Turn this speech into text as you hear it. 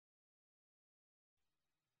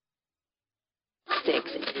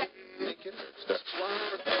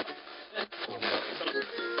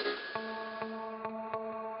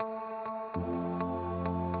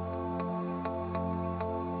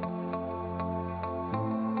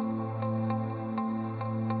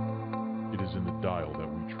dial that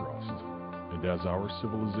we trust. And as our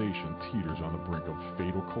civilization teeters on the brink of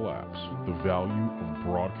fatal collapse, the value of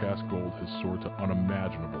broadcast gold has soared to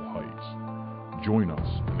unimaginable heights. Join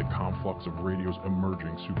us in the conflux of radio's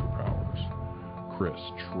emerging superpowers. Chris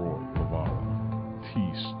Troy Lavala,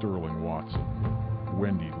 T. Sterling Watson,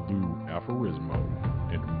 Wendy Lou Aforismo,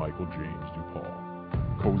 and Michael James DuPaul.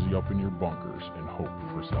 Cozy up in your bunkers and hope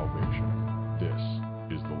for salvation. This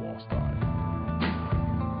is The Lost Dial.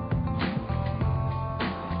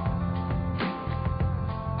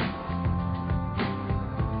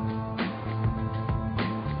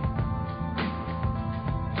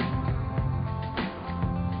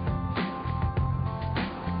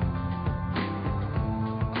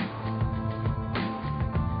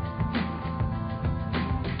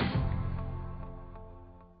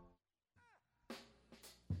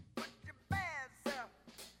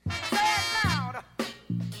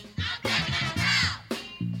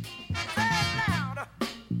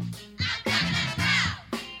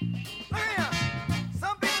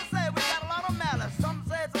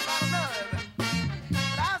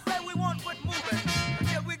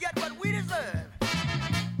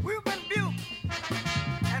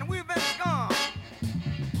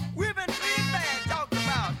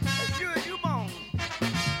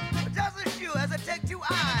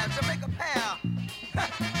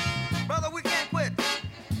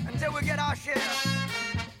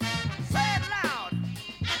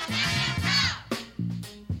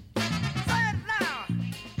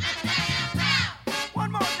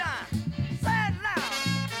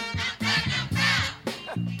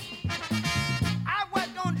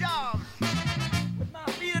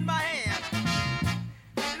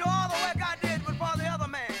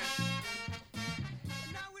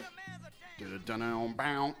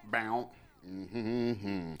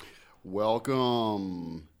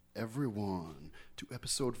 Welcome, everyone, to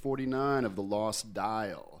episode 49 of The Lost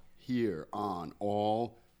Dial, here on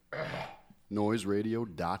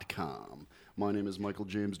allnoiseradio.com. My name is Michael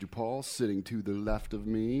James DuPaul. Sitting to the left of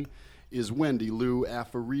me is Wendy Lou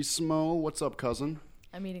Aforismo. What's up, cousin?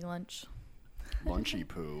 I'm eating lunch. Lunchy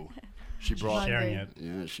poo. She brought sharing it.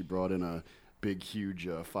 Yeah, she brought in a big, huge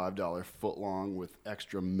 $5 footlong with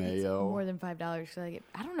extra mayo. It's more than $5. So I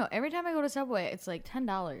don't know. Every time I go to Subway, it's like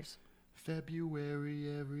 $10.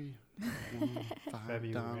 February every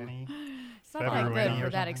February. It's not that good for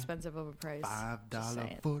that expensive of a price.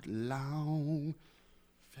 $5 foot long.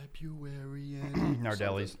 February and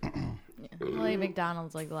Nardelli's. Yeah. Well, I ate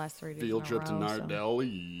McDonald's like the last 3 days. Field in a trip to row,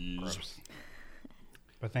 Nardelli's. Gross.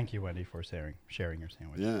 But thank you, Wendy, for sharing your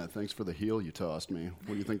sandwich. Yeah, thanks for the heel you tossed me.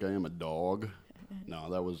 What do you think I am, a dog?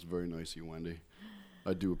 No, that was very nice of you, Wendy.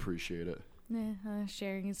 I do appreciate it.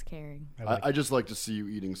 Sharing is caring. I just like to see you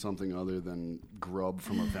eating something other than grub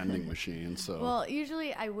from a vending machine. So well,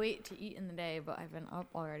 usually I wait to eat in the day, but I've been up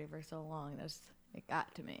already for so long that it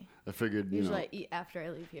got to me. I figured, usually I eat after I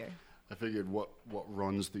leave here. I figured what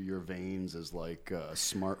runs through your veins is like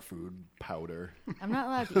smart food powder. I'm not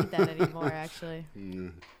allowed to eat that anymore, actually.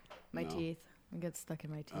 My teeth. It gets stuck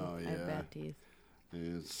in my teeth. Oh, yeah. I have bad teeth.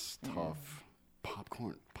 It's tough.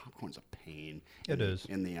 Popcorn's a pain. It is.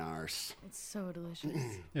 In the arse. It's so delicious.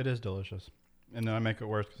 It is delicious. And then I make it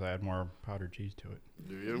worse because I add more powdered cheese to it.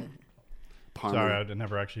 Do you? Sorry, I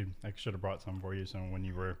should have brought some for you. So when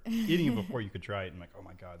you were eating it before, you could try it. And like, oh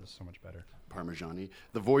my God, this is so much better. Parmesan-y.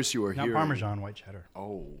 The voice you are Not hearing. Parmesan, white cheddar.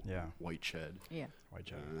 Oh. Yeah. White ched. Yeah. White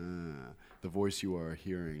cheddar. The voice you are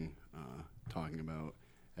hearing talking about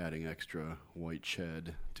adding extra white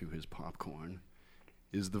ched to his popcorn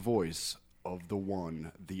is the voice of the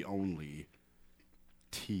one, the only,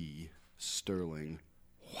 T. Sterling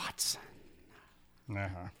Watson.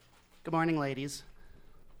 Uh-huh. Good morning, ladies.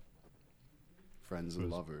 Friends and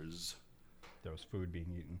lovers. There was food being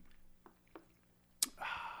eaten.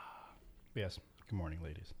 Yes. Good morning,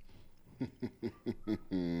 ladies.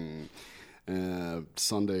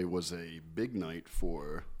 Sunday was a big night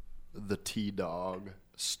for the T-Dog,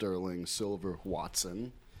 Sterling Silver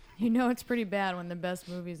Watson. You know it's pretty bad when the best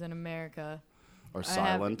movies in America are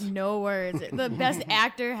silent. Have no words. The best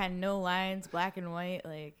actor had no lines, black and white.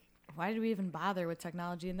 Like, why did we even bother with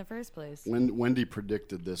technology in the first place? Wendy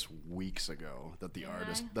predicted this weeks ago that the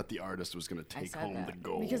artist was going to take home the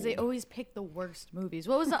gold. Because they always pick the worst movies.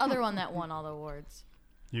 What was the other one that won all the awards?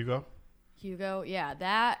 Hugo, yeah,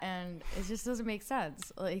 that, and it just doesn't make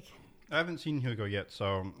sense. Like, I haven't seen Hugo yet,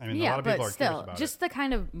 so I mean, yeah, a lot of people but are still, curious about just the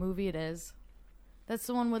kind of movie it is. That's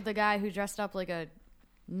the one with the guy who dressed up like a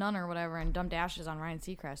nun or whatever and dumped ashes on Ryan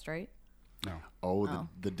Seacrest, right? No. Oh,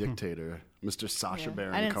 the dictator, Mr. Sacha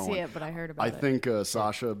Baron Cohen. I didn't see it, but I heard about it. I think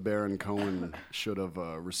Sacha Baron Cohen should have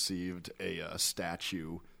received a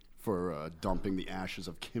statue for dumping the ashes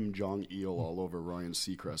of Kim Jong-il all over Ryan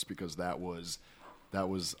Seacrest, because that was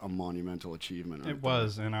a monumental achievement. It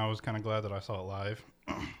was, and I was kind of glad that I saw it live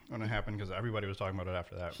when it happened, because everybody was talking about it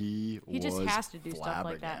after that. He just has to do stuff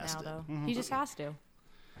like that now, though. Mm-hmm. He just has to.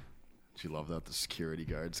 Did you love that the security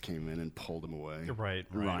guards came in and pulled him away? You're right.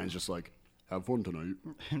 Ryan's just like, have fun tonight.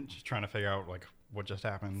 Just trying to figure out like what just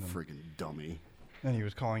happened. Freaking dummy. And he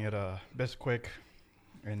was calling it Bisquick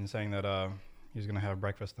and saying that he was going to have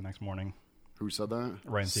breakfast the next morning. Who said that?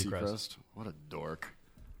 Ryan Seacrest. What a dork.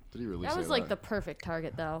 Did he really that say was that? like the perfect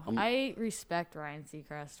target, though. I respect Ryan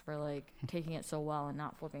Seacrest for like taking it so well and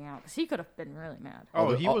not flipping out, because he could have been really mad.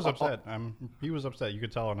 Oh, he was upset. He was upset. You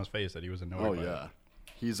could tell on his face that he was annoyed. Oh by yeah. it.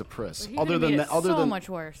 He's a priss. Other than that, so much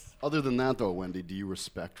worse. Other than that, though, Wendy, do you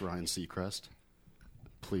respect Ryan Seacrest?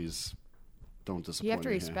 Please, don't disappoint me. You have to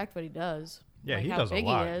respect what he does. Yeah, like he how does a big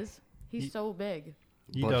lot. He is. He's so big.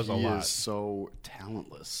 He does a lot. He is so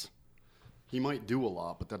talentless. He might do a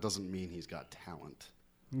lot, but that doesn't mean he's got talent.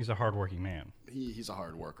 He's a hardworking man. He's a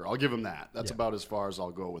hard worker. I'll give him that. That's about as far as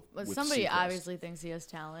I'll go with. But with somebody Seacrest. obviously thinks he has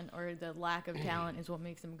talent, or the lack of talent is what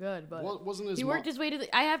makes him good. But wasn't his he worked his way to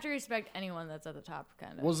the. I have to respect anyone that's at the top,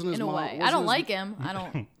 kind of. Wasn't his in a mom- way? wasn't I don't his- like him. I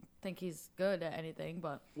don't think he's good at anything.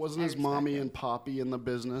 But Wasn't I his respect mommy him. and poppy in the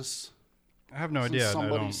business? I have no idea.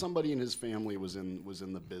 Somebody in his family was in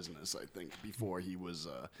the business. I think before he was.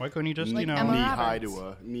 Why couldn't he just Like you know? Emma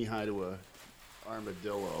knee high Roberts. to a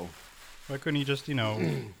armadillo. Why couldn't he just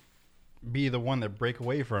be the one that break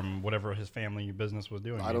away from whatever his family business was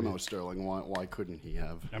doing? I don't know, Sterling. Why couldn't he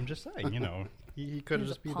have? I'm just saying, he could He was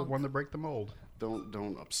just a be the punk. one to break the mold.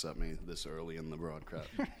 Don't upset me this early in the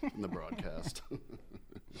broadcast.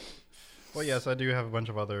 Well, yes, I do have a bunch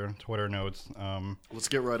of other Twitter notes. Let's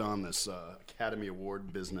get right on this Academy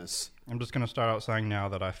Award business. I'm just going to start out saying now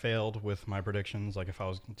that I failed with my predictions. Like, if I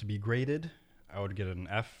was to be graded, I would get an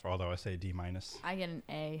F, although I say D-. I get an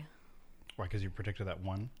A. Why? Because you predicted that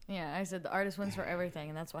one? Yeah, I said the artist wins for everything,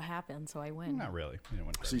 and that's what happened. So I win. Not really. You didn't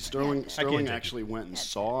win for See, everything. Sterling take actually went and It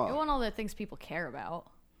saw. won all the things people care about.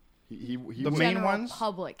 He The was- main General ones?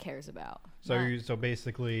 public cares about. So, Not- so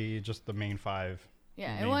basically, just the main five.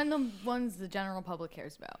 yeah, the it won the ones the general public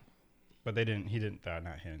cares about. But they didn't. He didn't.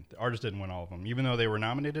 Not him. The artist didn't win all of them, even though they were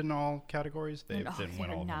nominated in all categories. They didn't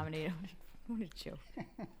win all of them. Nominated. What a joke!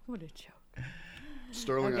 What a joke!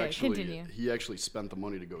 Sterling Okay, actually continue. he actually spent the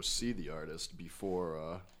money to go see the artist before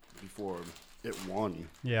it won.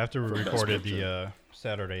 Yeah, after we For Best recorded Picture. the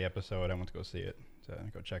Saturday episode, I went to go see it. So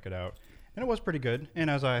go check it out, and it was pretty good. And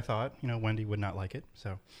as I thought, Wendy would not like it.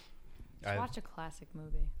 So Just watch a classic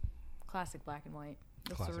movie, classic black and white.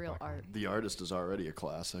 That's Classic the real black and art. The artist is already a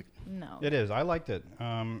classic. No, it is. I liked it,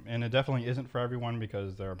 and it definitely isn't for everyone,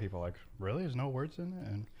 because there are people like, really, there's no words in it.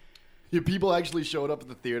 And People actually showed up at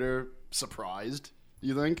the theater surprised.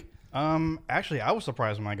 You think? actually, I was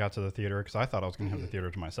surprised when I got to the theater, because I thought I was going to have the theater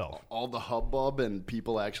to myself. All the hubbub and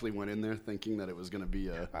people actually went in there thinking that it was going to be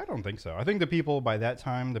a. I don't think so. I think the people by that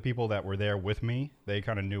time, the people that were there with me, they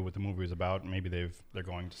kind of knew what the movie was about. Maybe they're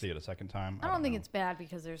going to see it a second time. I don't think know. it's bad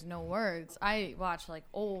because there's no words. I watch like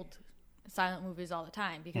old silent movies all the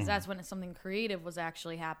time because that's when something creative was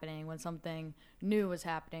actually happening, when something new was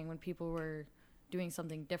happening, when people were doing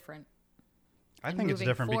something different. I think it's moving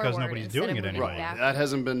different because forward nobody's instead doing of it moving anymore. Right. back. That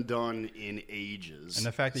hasn't been done in ages. And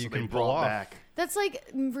the fact that you they can pull brought off- back. That's like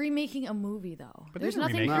remaking a movie, though. But There's they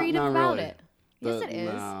didn't nothing remake it. creative Not about really. it. Yes, it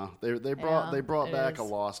is. Nah, they Yeah, brought it back a is.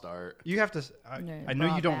 lost art. You have to. No, I know you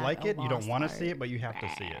brought don't back like a it. You don't lost want to art. see it, but you have to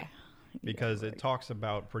see it because it talks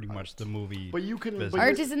about pretty much the movie. But you can. business. But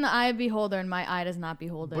Art you're, is in the eye of beholder, and my eye does not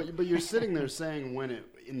behold it. but you're sitting there saying when it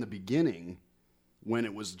in the beginning, when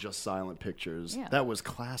it was just silent pictures, Yeah. that was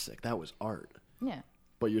classic. That was art. Yeah.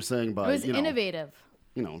 But you're saying by It was innovative.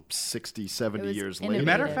 60, 70 It was years innovative. later.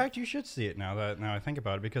 Matter of fact, you should see it now I think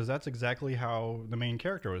about it, because that's exactly how the main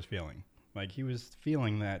character was feeling. Like, he was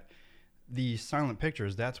feeling that the silent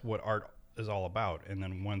pictures, that's what art is all about. And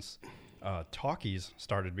then once talkies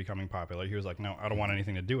started becoming popular, he was like, no, I don't want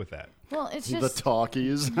anything to do with that. Well, it's The just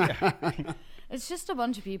talkies. it's just a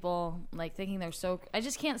bunch of people like thinking they're so. I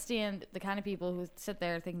just can't stand the kind of people who sit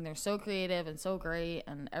there thinking they're so creative and so great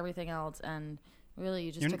and everything else, and really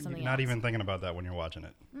you just took something You're not else. even thinking about that when you're watching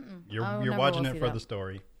it. I You're never watching will it see for that. the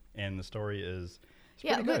story, and the story is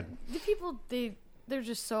Yeah, pretty but good. the people they're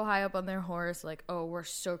just so high up on their horse, like, oh, we're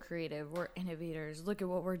so creative, we're innovators. Look at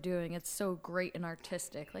what we're doing. It's so great and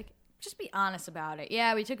artistic. Like, just be honest about it.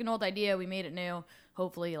 Yeah, we took an old idea, we made it new.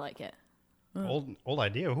 Hopefully, you like it. Old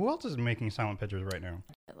idea. Who else is making silent pictures right now?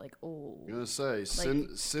 Like, oh, I'm gonna say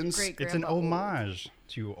since great It's an grandpa old. homage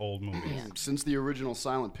to old movies. since the original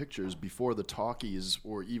silent pictures before the talkies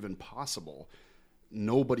were even possible,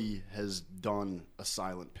 nobody has done a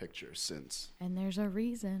silent picture since. And there's a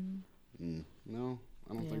reason. No,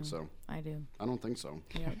 I don't think so. I do. I don't think so.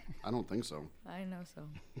 Yep. I don't think so. I know so.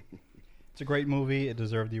 It's a great movie. It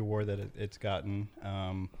deserved the award that it's gotten.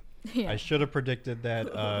 Yeah. I should have predicted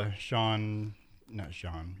that Jean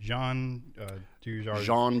Dujardin. Jean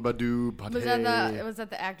Badu Paté. Was that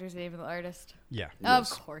the actor's name of the artist? Yeah.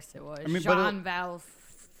 Yes. Of course it was. I mean, but Jean Val.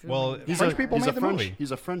 Well, Yeah. French people made the movie.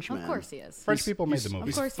 He's a Frenchman. Of course he is. French people made the movie.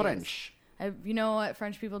 He's Of course he is. French. You know what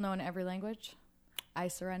French people know in every language? I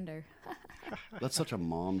surrender. That's such a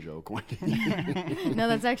mom joke, Wendy. No,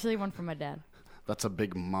 that's actually one from my dad. That's a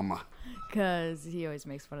big mama. Because he always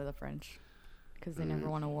makes fun of the French. Because they never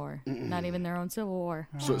won a war. Not even their own civil war.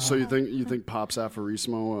 So you think Pops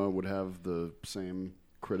Aforismo would have the same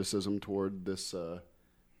criticism toward this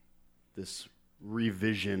this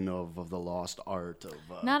revision of the lost art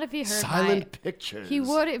of Not if he heard silent pictures? He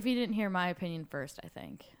would if he didn't hear my opinion first, I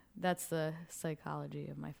think. That's the psychology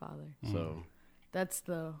of my father. So That's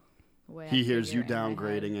the way he I hears you figure it in my head.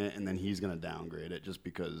 downgrading it, and then he's gonna downgrade it just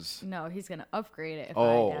because. No, he's going to upgrade it if I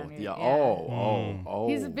Oh downgrade yeah. it. Oh.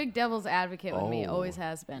 He's a big devil's advocate with me. Oh. Always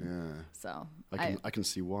has been. Yeah. So I can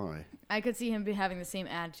see why. I could see him having the same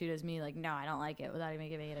attitude as me, like, no, I don't like it, without even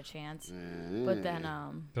giving it a chance. But then,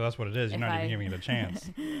 So that's what it is. You're If not I- even giving it a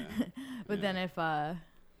chance. but then if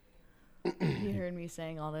he heard me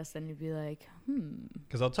saying all this, then he'd be like,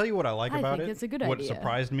 Because I'll tell you what I like I about think it. it's a good what idea.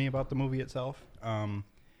 surprised me about the movie itself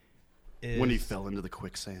is When he fell into the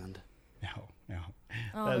quicksand. No.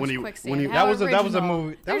 oh, When there's he- quicksand. when he- How that was a original.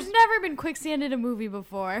 movie. There's never been quicksand in a movie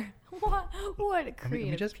before. What creative Let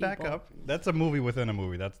me just back people. up. That's a movie within a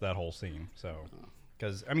movie. That's that whole scene. So,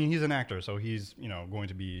 because I mean, he's an actor, so he's going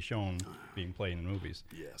to be shown being played in movies.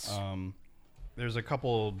 Yes. There's a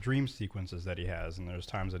couple dream sequences that he has, and there's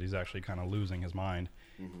times that he's actually kind of losing his mind,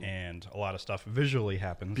 and a lot of stuff visually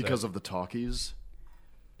happens Because of the talkies.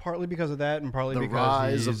 partly because of that, and partly The because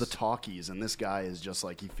rise of he's- the talkies, and this guy is just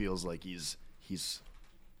like, he feels like he's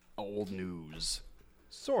old news.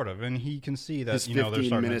 sort of, and he can see that His they're 15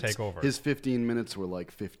 starting minutes, to take over. His 15 minutes were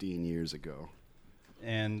like 15 years ago.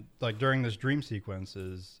 And like during this dream sequence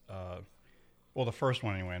is, well, the first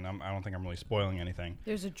one anyway, and I don't think I'm really spoiling anything.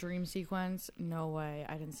 There's a dream sequence. No way.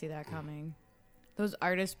 I didn't see that coming. Those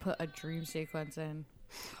artists put a dream sequence in.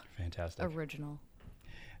 Fantastic. Original.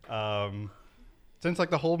 Since like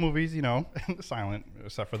the whole movie's silent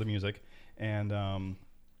except for the music, and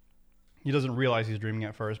he doesn't realize he's dreaming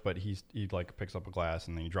at first, but he like picks up a glass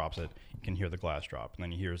and then he drops it. You can hear the glass drop, and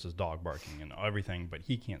then he hears his dog barking and everything, but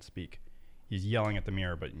he can't speak. He's yelling at the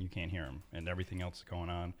mirror, but you can't hear him, and everything else is going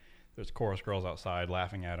on. There's chorus girls outside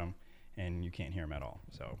laughing at him, and you can't hear him at all.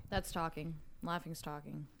 So That's talking. Laughing's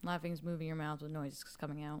talking. Laughing's moving your mouth with noises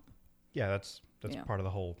coming out. yeah, that's Yeah. part of the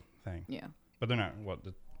whole thing. Yeah. But they're not. What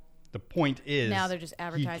the point is? Now they're just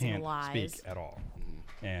advertising he can't lies. speak at all,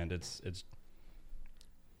 and it's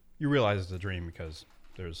you realize it's a dream because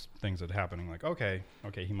there's things that are happening. Like okay,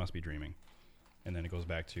 he must be dreaming, and then it goes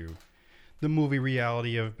back to the movie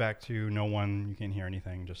reality of back to no one. You can't hear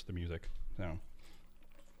anything, just the music. So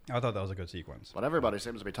I thought that was a good sequence. But everybody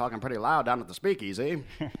seems to be talking pretty loud down at the speakeasy.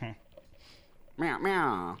 Meow,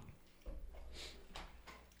 meow.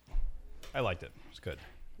 I liked it. It's good.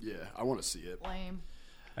 Yeah, I want to see it. Lame.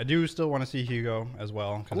 I do still want to see Hugo as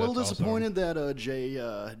well. 'Cause I'm a little that's also- disappointed that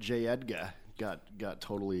J. Edgar got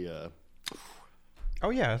totally. Oh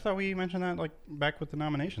yeah, I thought we mentioned that like back with the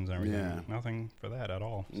nominations and everything. Yeah. Nothing for that at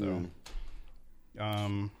all.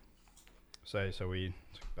 So, so we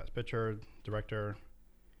best picture, director.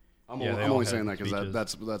 I'm Yeah, they only all saying had that because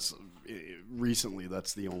speeches. that's recently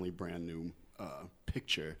that's the only brand new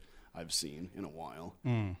picture I've seen in a while.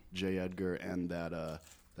 J. Edgar and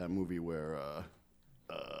that movie where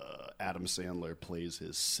Adam Sandler plays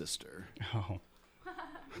his sister. Oh,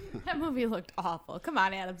 That movie looked awful. Come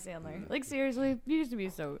on, Adam Sandler. Like, seriously, you used to be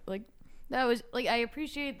so, like, that was, like, I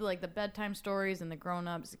appreciate, like, the bedtime stories and the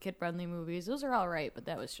grown-ups, the kid-friendly movies. Those are all right, but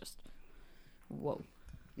that was just, whoa.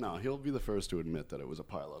 No, he'll be the first to admit that it was a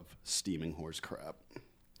pile of steaming horse crap.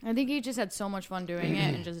 I think he just had so much fun doing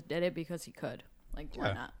it and just did it because he could. Like, why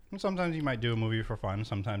yeah. not? And sometimes you might do a movie for fun.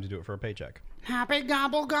 Sometimes you do it for a paycheck. Happy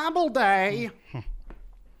Gobble Gobble Day!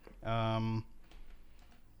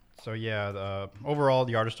 So yeah, overall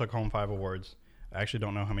the artist took home 5 awards. I actually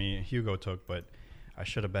don't know how many Hugo took, but I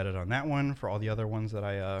should have betted on that one for all the other ones that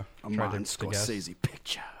I A tried Martin to guess. Scorsese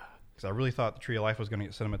picture. Because I really thought The Tree of Life was going to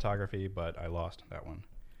get cinematography, but I lost that one.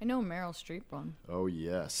 I know Meryl Streep won. Oh,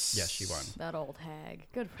 yes. Yes, she won. That old hag.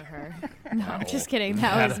 Good for her. No, I'm just kidding.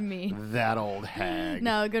 That was me. That old hag.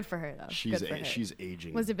 No, good for her, though. She's good for her. she's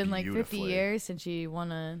aging. Was it been like 50 beautifully. years since she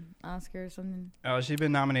won an Oscar or something? She's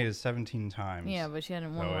been nominated 17 times. Yeah, but she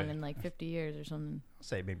hadn't won So one in like 50 years or something. I'll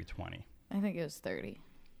say maybe 20. I think it was 30.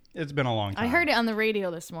 It's been a long time. I heard it on the radio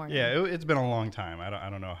this morning. Yeah, it's been a long time. I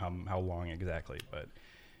don't know how long exactly,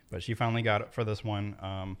 but she finally got it for this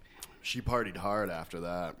one. She partied hard after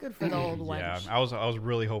that. Good for the old wench. Yeah, I was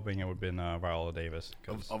really hoping it would have been Viola Davis.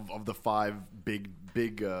 Of the 5 big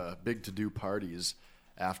to do parties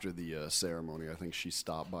after the ceremony, I think she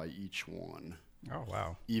stopped by each one. Oh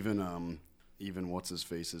wow. Even what's his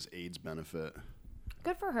face's AIDS benefit.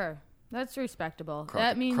 Good for her. That's respectable.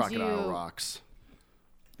 That means Crocodile you. Rocks.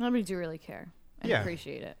 That means you really care and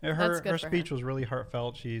appreciate it. Her That's good for speech her. was really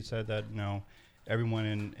heartfelt. She said that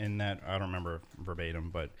everyone in that, I don't remember verbatim,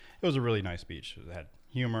 but it was a really nice speech. It had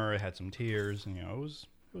humor, it had some tears, and it was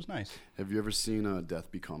nice. Have you ever seen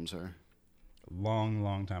Death Becomes Her? A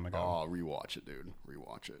long time ago. Oh, rewatch it, dude.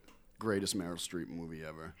 Rewatch it. Greatest Meryl Streep movie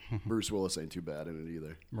ever. Bruce Willis ain't too bad in it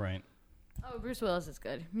either. Right. Oh, Bruce Willis is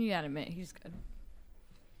good. You gotta admit, he's good.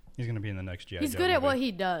 He's gonna be in the next G.I. He's Joe good at movie. what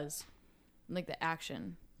he does, like the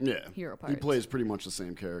action. Yeah. Hero parts. He plays pretty much the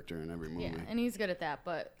same character in every movie. Yeah, and he's good at that.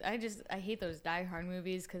 But I hate those Die Hard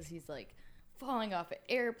movies because he's like falling off an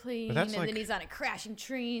airplane, and then he's on a crashing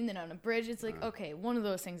train, then on a bridge. It's like, okay, one of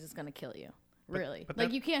those things is gonna kill you. Really, but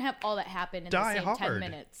like you can't have all that happen in Die the same Hard. 10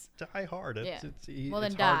 minutes. Die Hard. Well,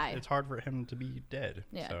 then it's die. Hard, it's hard for him to be dead.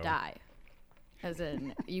 Yeah, so. die. As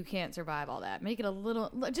in, you can't survive all that. Make it a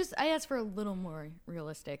little. I ask for a little more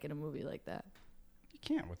realistic in a movie like that. You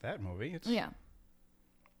can't with that movie. Yeah.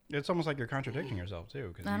 It's almost like you're contradicting yourself too, I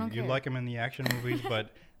because don't you care. like him in the action movies,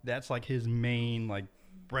 but that's like his main like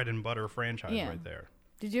bread and butter franchise right there.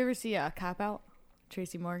 Did you ever see a Cop Out?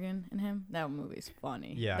 Tracy Morgan and him? That movie's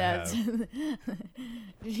funny. Yeah, That's Did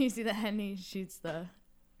you see that Henny shoots the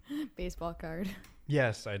baseball card?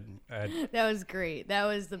 Yes, I That was great. That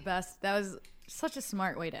was the best. That was such a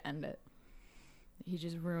smart way to end it. He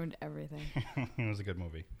just ruined everything. it was a good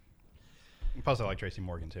movie. Plus, I like Tracy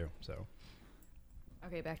Morgan too. So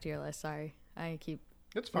Okay, back to your list. Sorry,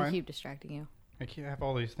 it's fine. I keep distracting you. I have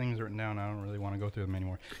all these things written down. I don't really want to go through them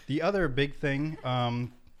anymore. The other big thing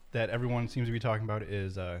that everyone seems to be talking about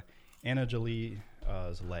is Anna Jolie's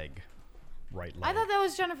leg, right leg. I thought that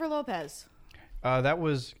was Jennifer Lopez. That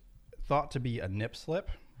was thought to be a nip slip,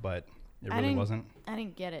 but it really wasn't. I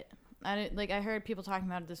didn't get it. I heard people talking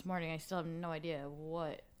about it this morning. I still have no idea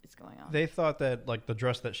what is going on. They thought that like the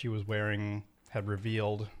dress that she was wearing had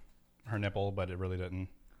revealed her nipple, but it really didn't.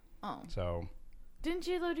 Oh. So. Didn't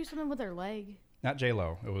J-Lo do something with her leg? Not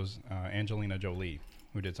J-Lo. It was Angelina Jolie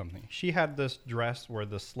who did something. She had this dress where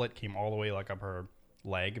the slit came all the way like up her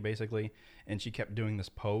leg, basically, and she kept doing this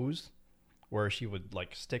pose where she would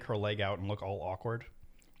like stick her leg out and look all awkward.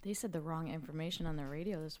 They said the wrong information on the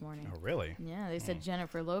radio this morning. Oh, really? Yeah, they said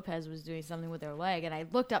Jennifer Lopez was doing something with her leg, and I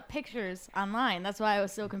looked up pictures online. That's why I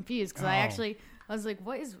was so confused, because I was like,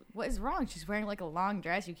 what is wrong? She's wearing like a long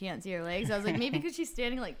dress. You can't see her legs. I was like, maybe because she's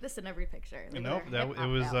standing like this in every picture. Like Nope,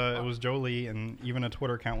 it was Jolie, and even a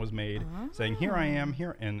Twitter account was made saying, "Here I am,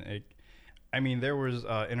 here." And there was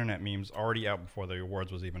internet memes already out before the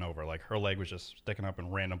awards was even over. Like her leg was just sticking up in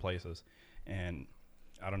random places, and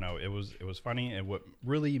I don't know. It was funny, and what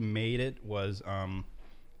really made it was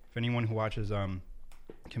if anyone who watches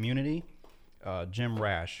Community, Jim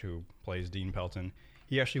Rash, who plays Dean Pelton,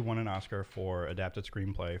 he actually won an Oscar for adapted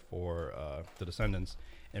screenplay for The Descendants.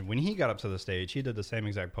 And when he got up to the stage, he did the same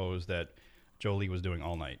exact pose that Jolie was doing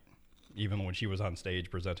all night, even when she was on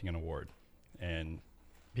stage presenting an award. And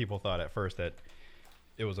people thought at first that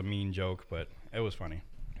it was a mean joke, but it was funny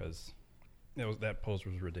because that pose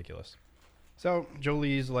was ridiculous. So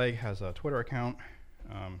Jolie's leg has a Twitter account.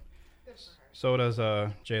 So does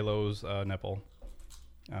J-Lo's nipple.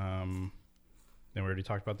 Then we already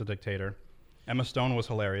talked about The Dictator. Emma Stone was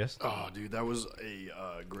hilarious. Oh, dude, that was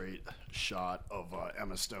a great shot of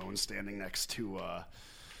Emma Stone standing next to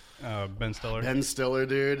Ben Stiller. Ben Stiller,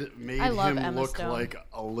 dude. Made I love him Emma look Stone. like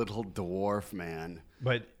a little dwarf, man.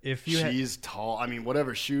 But if you She's tall. I mean,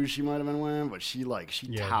 whatever shoes she might have been wearing, but she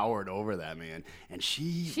Yeah. towered over that man. And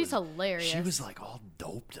she's hilarious. She was like all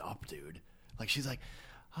doped up, dude. Like she's like,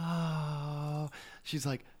 oh, she's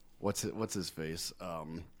like, what's his face?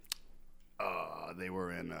 They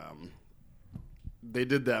were in they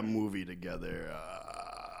did that movie together.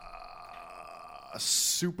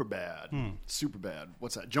 Super bad.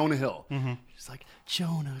 What's that? Jonah Hill. She's like,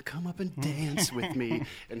 Jonah, come up and dance with me.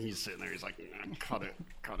 And he's sitting there. He's like, nah, cut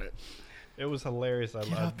it. It was hilarious. up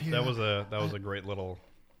here. That was a great little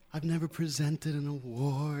I've never presented an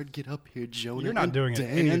award. Get up here, Jonah. You're not doing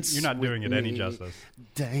it. You're not doing it any justice.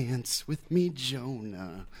 Dance with me,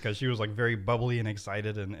 Jonah. Because she was like very bubbly and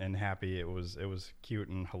excited and happy. It was cute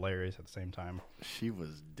and hilarious at the same time. She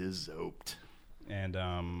was dizoped. And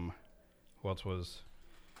who else was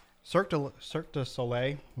Cirque du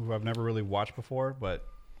Soleil, who I've never really watched before, but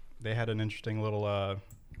they had an interesting little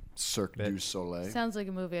Cirque du Soleil. Sounds like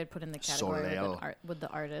a movie I'd put in the category with the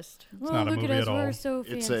artist. It's not a movie at all. We're so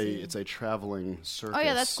fancy. It's a traveling circus. Oh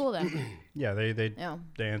yeah, that's cool then. Yeah, they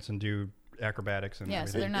dance and do acrobatics and yeah,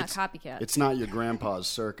 everything. so they're not copycats. It's not your grandpa's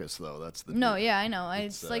circus though. That's the no. Yeah, I know.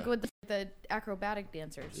 It's like with the acrobatic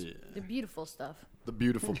dancers, Yeah. the beautiful stuff. The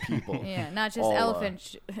beautiful people. Yeah, not just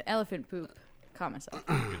elephant poop. Calm myself.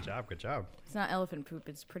 Good job. It's not elephant poop.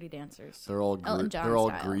 It's pretty dancers. They're all Elton John they're all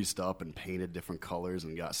style. greased up and painted different colors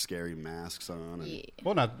and got scary masks on. And Yeah.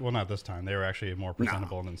 Well, not this time. They were actually more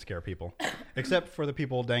presentable and didn't scare people, except for the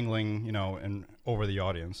people dangling, and over the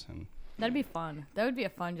audience. And That'd be fun. That would be a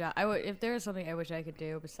fun job. I would if there was something I wish I could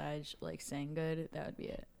do besides like sing good. That would be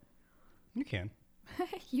it. you can.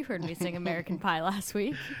 You heard me sing American Pie last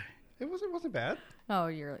week. It wasn't bad. Oh,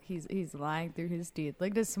 he's lying through his teeth. Look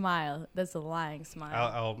at the smile. That's a lying smile.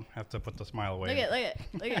 I'll have to put the smile away.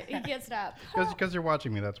 Look at he can't stop. Because you're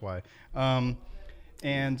watching me, that's why.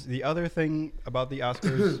 And the other thing about the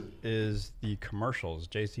Oscars is the commercials.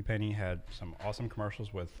 JCPenney had some awesome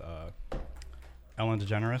commercials with Ellen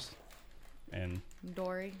DeGeneres. And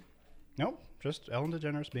Dory. nope, just Ellen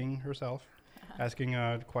DeGeneres being herself, asking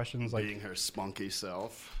questions like being her spunky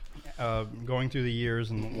self. going through the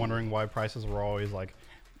years and wondering why prices were always like,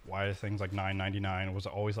 why are things like $9.99? It was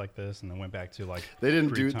always like this, and then went back to like They didn't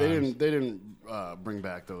Greek times. they didn't bring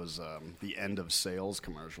back those the end of sales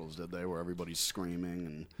commercials, did they? Where everybody's screaming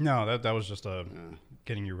and No, that was just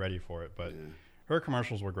getting you ready for it. But her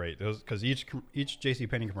commercials were great because each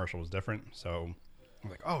JCPenney commercial was different. So I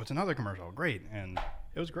was like, oh, it's another commercial, great, and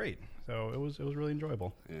it was great. So it was really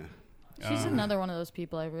enjoyable. yeah. She's another one of those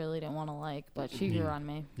people I really didn't want to like, but she grew on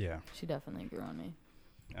me. Yeah. She definitely grew on me.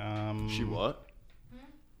 She what?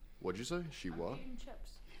 What'd you say? She what? Eating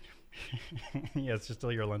chips. Yeah, it's just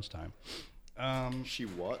still your lunchtime. She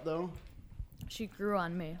what though? She grew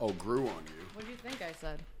on me. Oh, grew on you. What do you think I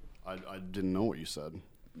said? I didn't know what you said.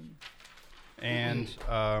 And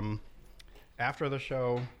after the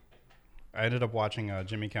show, I ended up watching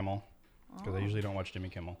Jimmy Kimmel because I usually don't watch Jimmy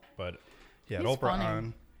Kimmel, but he had He's Oprah funny.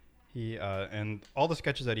 on. He and all the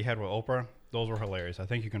sketches that he had with Oprah, those were hilarious. I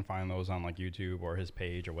think you can find those on like YouTube or his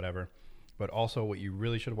page or whatever. But also, what you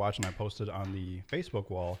really should watch, and I posted on the Facebook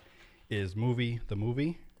wall, is The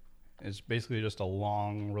Movie. It's basically just a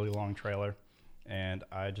really long trailer, and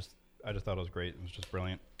I just thought it was great. It was just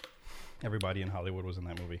brilliant. Everybody in Hollywood was in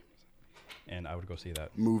that movie, and I would go see that.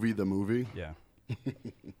 The movie. Yeah.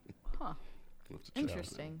 Huh. We'll have to check it out.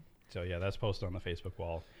 Interesting. So yeah, that's posted on the Facebook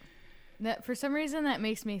wall. That for some reason that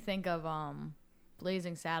makes me think of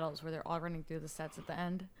Blazing Saddles, where they're all running through the sets at the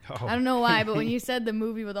end. Oh. I don't know why, but when you said the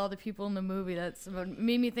movie with all the people in the movie, that's what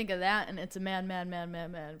made me think of that. And it's a mad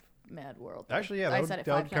world. Actually, yeah, I that said it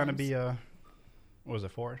would 5 kind of times. be what was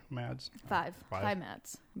it, 4 Mads? Five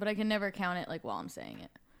mats, but I can never count it like while I'm saying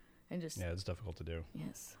it, and just Yeah, it's difficult to do.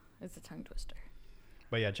 yes, it's a tongue twister.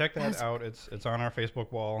 But yeah, check that out. It's on our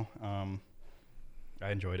Facebook wall.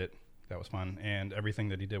 I enjoyed it. That was fun, and everything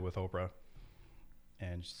that he did with Oprah.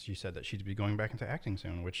 And she said that she'd be going back into acting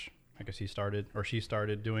soon, which I guess she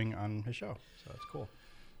started doing on his show. So that's cool.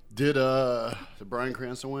 Did Bryan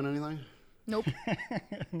Cranston win anything? Nope,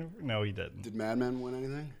 No, he didn't. Did Mad Men win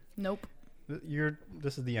anything? nope.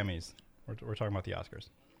 This is the Emmys. We're talking about the Oscars.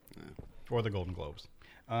 Yeah. Or the Golden Globes.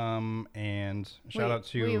 And shout out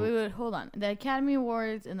to wait, hold on. The Academy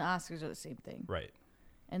Awards and the Oscars are the same thing, right.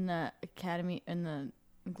 and the Academy and the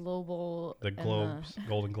Global, The and Globes,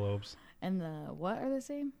 Golden Globes. and the what are the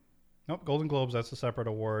same? Nope, Golden Globes, that's a separate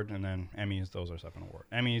award, and then Emmys, those are separate award.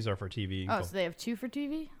 Emmys are for TV. Oh, so they have 2 for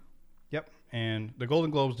TV. Yep, and the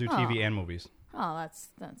Golden Globes do TV and movies. Oh, that's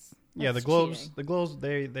Yeah, the cheating. Globes,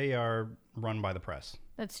 they are run by the press.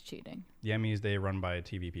 That's cheating. The Emmys, they run by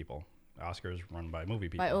TV people. The Oscars run by movie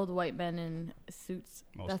people. By old white men in suits.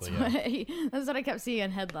 Mostly, That's what I kept seeing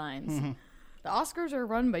in headlines. Mm-hmm. The Oscars are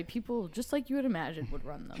run by people just like you would imagine would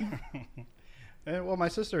run them. Well, my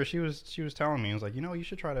sister, she was telling me, I was like, you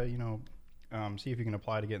should try to, see if you can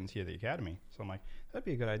apply to get into the Academy. So I'm like, that'd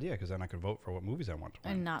be a good idea because then I could vote for what movies I want to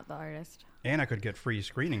win. And not the artist. And I could get free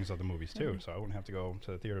screenings of the movies too, so I wouldn't have to go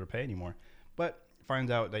to the theater to pay anymore. But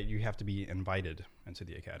finds out that you have to be invited into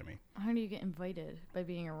the Academy. How do you get invited? By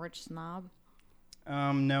being a rich snob?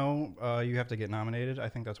 No, you have to get nominated. I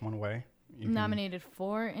think that's one way. You can- Nominated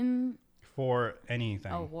for For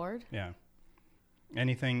anything. Award? Yeah.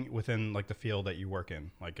 Anything within like the field that you work in.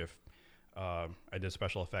 Like if I did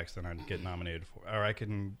special effects, then I'd get nominated for, or I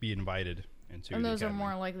can be invited into. And the those are Academy.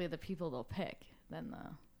 more likely the people they'll pick than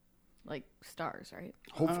the stars, right?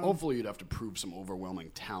 Hopefully, you'd have to prove some overwhelming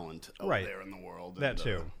talent out Right. there in the world. That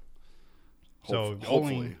too. Hopefully,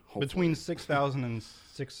 Only between 6,000 and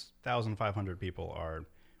 6,500 people are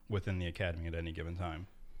within the Academy at any given time.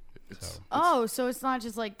 So it's not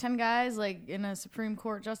just like 10 guys like in a Supreme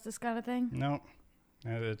Court justice kind of thing? No,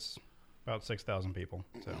 it's about 6,000 people.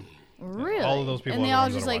 So Really? all of those people And they are the all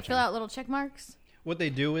ones that just are like fill watching. out little check marks? What they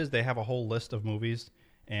do is they have a whole list of movies,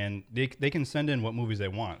 and they can send in what movies they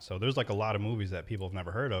want. So there's like a lot of movies that people have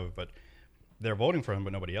never heard of, but they're voting for them,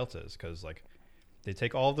 but nobody else is, because like they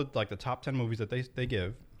take all the like the top 10 movies that they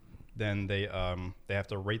give, then they have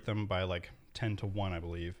to rate them by like 10 to 1, I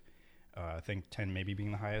believe. I think 10 maybe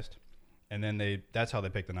being the highest. And then that's how they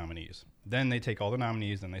pick the nominees. Then they take all the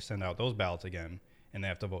nominees and they send out those ballots again, and they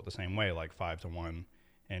have to vote the same way, like 5 to 1,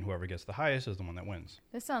 and whoever gets the highest is the one that wins.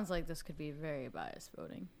 This sounds like this could be very biased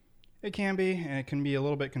voting. It can be, and it can be a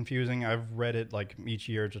little bit confusing. I've read it like each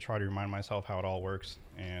year to try to remind myself how it all works,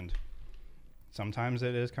 and sometimes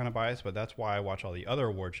it is kind of biased, but that's why I watch all the other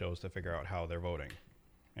award shows to figure out how they're voting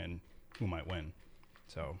and who might win.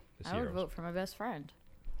 So I would vote for my best friend.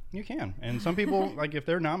 You can, and some people like if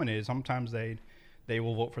they're nominated, sometimes they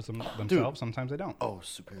will vote for themselves. Sometimes they don't. Oh,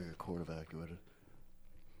 Superior Court evacuated.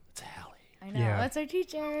 It's Hallie. I know. Yeah. That's our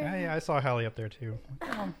teacher. Yeah, I saw Hallie up there too.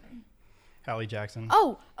 Hallie Jackson.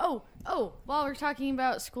 Oh, while we're talking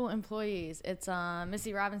about school employees, it's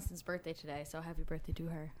Missy Robinson's birthday today, so happy birthday to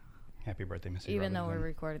her. Happy birthday, Missy Even though Robinson. we're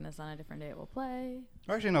recording this on a different day, it will play.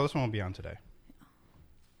 Oh, actually, no, this one will be on today.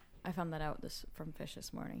 I found that out from Fish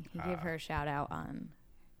this morning. He gave her a shout out on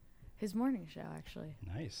his morning show, actually.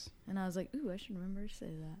 Nice. And I was like, ooh, I should remember to say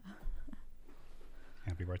that.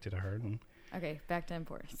 Happy birthday to her. And Okay, back to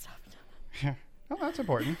important stuff. oh, that's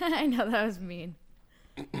important. I know that was mean.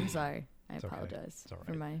 I'm sorry. I It's okay. apologize It's all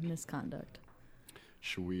for right. my misconduct.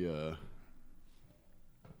 Should we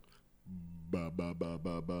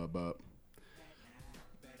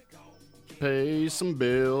pay some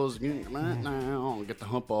bills right now. Get the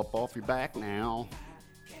hump up off your back now.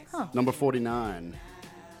 Huh. Number 49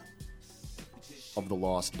 of the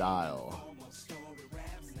Lost Dial.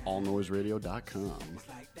 AllNoiseRadio.com.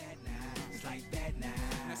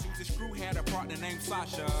 Now Susie Screw had a partner named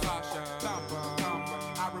Sasha.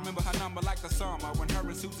 I remember her number like the summer when her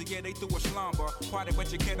and Susie, yeah, they threw a slumber party,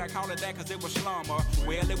 but you cannot call it that 'cause it was slumber.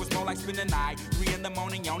 Well, it was more like spending the night, 3 in the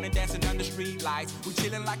morning, yawning, dancing under street lights. We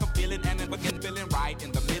chilling like a villain and fucking feeling right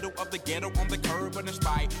in the middle of the ghetto on the curb, but in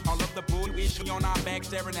spite all of the bullshit on our back,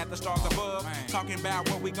 staring at the stars above, talking about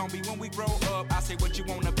what we gonna be when we grow up. I said, what you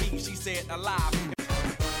wanna be? She said, alive.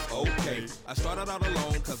 Okay, I started out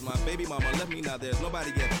alone cause my baby mama left me, now there's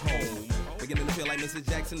nobody at home. Beginning to feel like Mrs.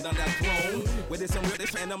 Jackson done got thrown. With this some real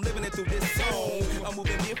this and I'm living it through this song. I'm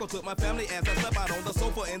moving vehicle took my family as I slept out on the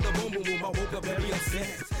sofa in the boom boom boom. I woke up very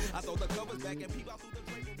upset. I throw the covers back and peep out through the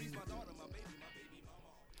draperies. My daughter, my baby mama.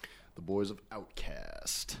 The boys of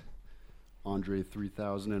Outkast. Andre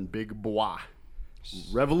 3000 and Big Bois.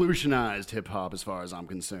 Revolutionized hip-hop as far as I'm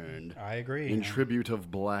concerned. I agree. In tribute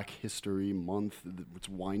of Black History Month. It's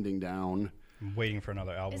winding down. I'm waiting for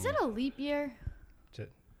another album. Is it a leap year?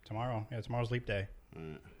 Tomorrow? Yeah, tomorrow's Leap Day.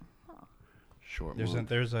 Short There's month.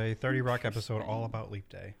 there's a 30 Rock episode all about Leap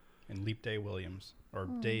Day and Leap Day Williams or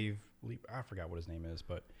Dave Leap. I forgot what his name is,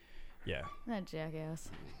 but yeah. That jackass.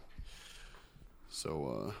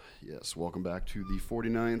 So, yes, welcome back to the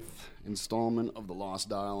 49th installment of The Lost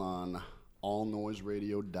Dial on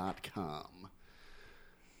allnoiseradio.com.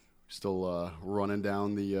 Still running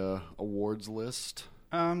down the awards list.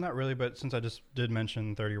 Not really, but since I just did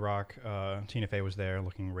mention 30 Rock, Tina Fey was there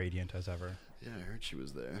looking radiant as ever. Yeah, I heard she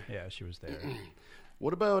was there. Yeah, she was there.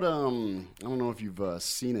 What about, I don't know if you've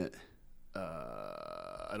seen it.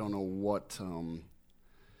 I don't know what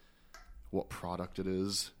product it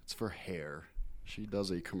is. It's for hair. She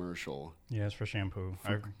does a commercial. Yeah, it's for shampoo.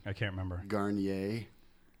 I can't remember, Garnier,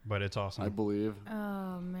 but it's awesome. I believe.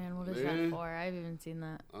 Oh, man. What is Yeah. that for? I haven't even seen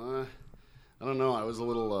that. I don't know. I was a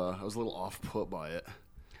little off put by it.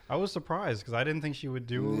 I was surprised because I didn't think she would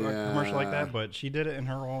do a commercial like Yeah. that, but she did it in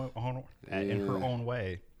her own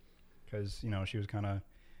way. Because she was kind of,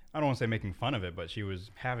 I don't want to say making fun of it, but she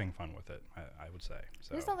was having fun with it. I would say.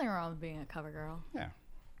 So There's nothing wrong with being a cover girl. yeah,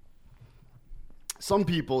 Some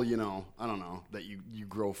people, I don't know, that you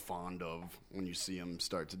grow fond of when you see them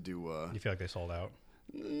start to do. you feel like they sold out.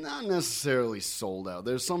 Not necessarily sold out.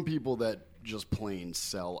 There's some people that just plain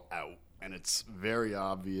sell out, and it's very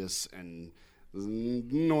obvious, and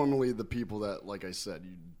Normally, the people that, like I said,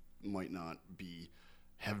 you might not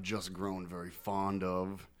have just grown very fond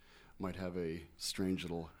of, might have a strange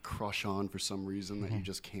little crush on for some reason that you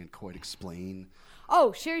just can't quite explain.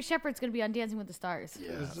 Oh, Sherry Shepherd's going to be on Dancing with the Stars.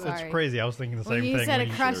 Yeah. It's crazy. I was thinking the same when you thing. said a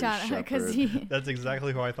when crush Sherry on her, because Shepherd. That's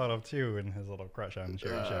exactly who I thought of too, and his little crush on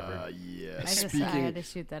Sherry Shepherd. Yeah. I had to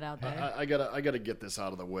shoot that out there. I gotta get this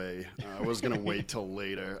out of the way. I was gonna wait till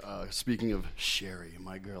later. Speaking of Sherry,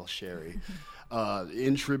 my girl Sherry,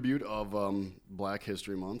 in tribute of Black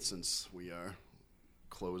History Month, since we are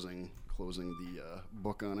closing the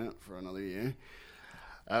book on it for another year.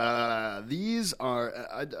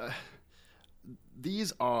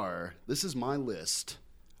 This is my list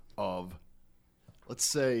of, let's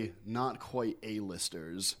say, not quite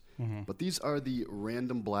A-listers, but these are the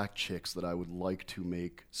random black chicks that I would like to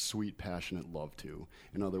make sweet, passionate love to.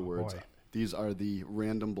 In other words, boy. these are the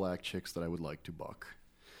random black chicks that I would like to buck.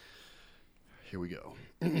 Here we go.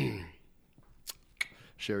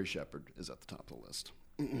 Sherry Shepherd is at the top of the list.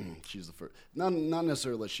 She's the first. Not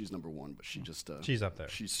necessarily that she's number one, but she just She's up there.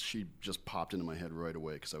 She just popped into my head right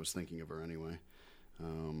away because I was thinking of her anyway.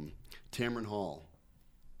 Tamron Hall.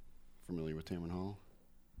 Familiar with Tamron Hall?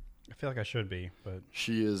 I feel like I should be, but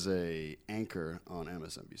She is a anchor on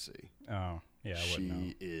MSNBC. oh yeah, I wouldn't know.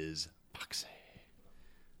 She is boxy.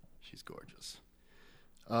 She's gorgeous.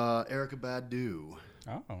 Erica Badu.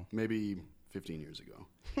 Oh, Maybe 15 years ago.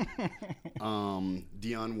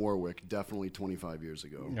 Dionne Warwick, definitely 25 years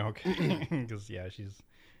ago. okay. Because yeah, she's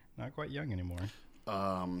not quite young anymore.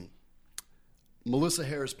 Melissa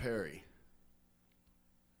Harris Perry.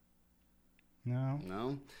 No.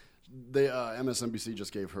 No? They MSNBC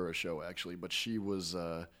just gave her a show, actually, but she was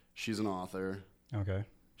she's an author. Okay.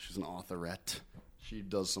 She's an authorette. She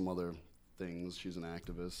does some other things. She's an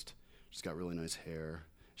activist. She's got really nice hair.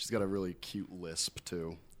 She's got a really cute lisp,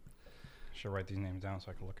 too. Should write these names down so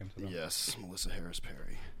I can look into them. Yes, Melissa Harris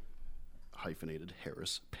Perry. Hyphenated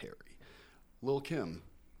Harris Perry. Lil' Kim,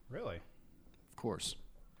 Really? of course.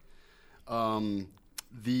 So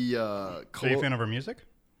you a fan of her music?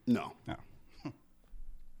 No. No.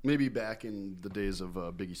 Maybe back in the days of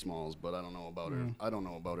Biggie Smalls, but I don't know about her. I don't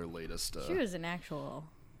know about her latest. She was an actual,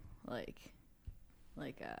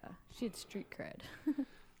 she had street cred.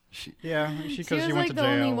 Yeah, She because was she went like to the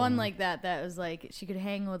jail. only one and- like that was like, she could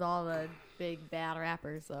hang with all the big bad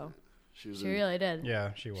rappers, though. She was She in- really did.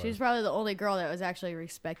 Yeah, she was. She was probably the only girl that was actually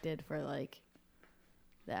respected for, like,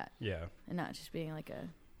 that. Yeah. And not just being like a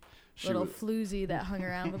she little wa- floozy that hung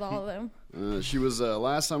around with all of them. She was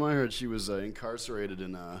last time I heard she was incarcerated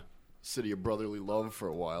in City of Brotherly Love for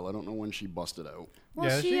a while. I don't know when she busted out. Well,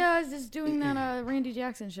 Yeah, she she- is just doing that Randy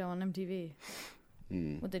Jackson show on MTV.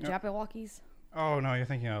 Hmm. With the Jabberwockies. Oh no, you're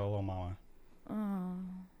thinking of Lil Mama. Oh.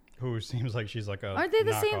 Who seems like she's like a. Aren't they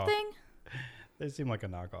the same knockoff. thing? They seem like a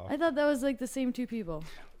knockoff. I thought that was like the same two people.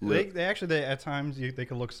 They actually at times they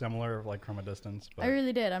could look similar like from a distance. But I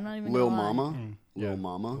really did. I'm not even Lil gonna lie. Mama? yeah, Lil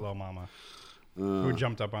Mama? Lil Mama, who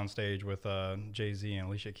jumped up on stage with Jay-Z and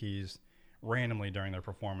Alicia Keys randomly during their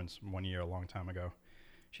performance one year a long time ago.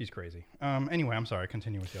 She's crazy. Anyway, I'm sorry.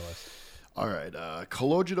 Continue with your list. All right.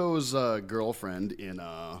 Cologito's girlfriend in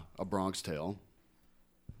A Bronx Tale.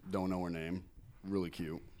 Don't know her name. Really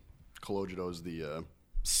cute. Cologito's the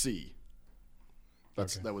C.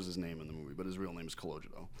 That was his name in the movie, but his real name is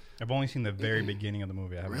Cologito. I've only seen the very beginning of the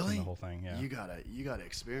movie. I haven't Really? seen the whole thing. Yeah, You gotta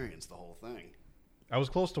experience the whole thing. I was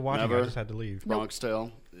close to watching. Never? I just had to leave. Bronx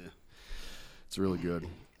Tale. Yeah. It's really good.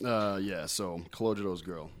 Yeah, so Cologito's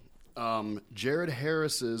girl. Jared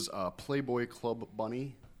Harris's Playboy Club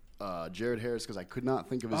bunny. Jared Harris, because I could not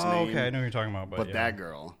think of his name. Okay, I know who you're talking about, but yeah. that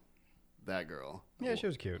girl. Yeah, she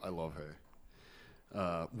was cute. I love her.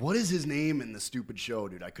 What is his name in the stupid show,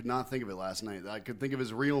 dude? I could not think of it last night. I could think of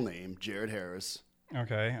his real name, Jared Harris.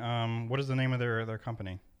 Okay. What is the name of their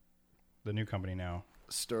company? The new company now.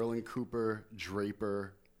 Sterling Cooper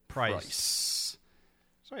Draper Price.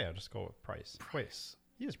 So yeah, just go with Price. Wait,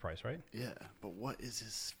 he is Price, right? Yeah, but what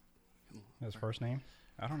is His first name?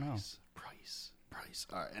 I don't know. Price?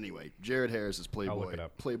 All right. Anyway, Jared Harris is I'll look it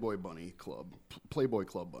up. Playboy Bunny Club. Playboy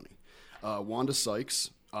Club Bunny. Wanda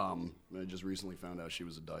Sykes. I just recently found out she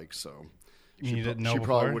was a dyke, so You didn't know she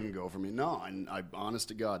before? probably wouldn't go for me. No, I honest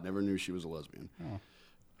to God never knew she was a lesbian. Oh.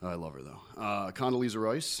 I love her though. Condoleezza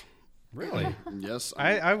Rice. Really? Yes.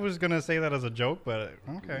 I was gonna say that as a joke, but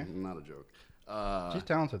okay. Not a joke. She's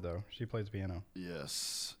talented though. She plays piano.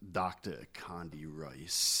 Yes, Dr. Condi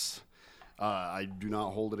Rice. I do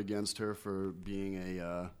not hold it against her for being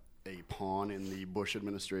a pawn in the Bush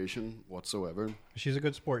administration whatsoever. She's a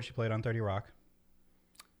good sport. She played on 30 Rock.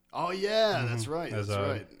 Oh yeah, that's right. As, That's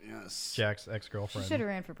right. Yes. Jack's She ex-girlfriend. should have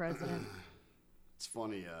ran for president. It's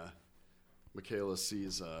funny. Michaela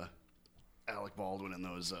sees Alec Baldwin in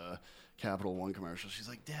those Capital One commercials. She's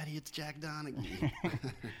like, "Daddy, it's Jack Donaghy."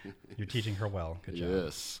 You're teaching her well. Good job.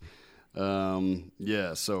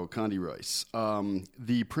 Yes. So Condi Rice.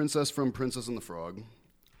 The princess from Princess and the Frog.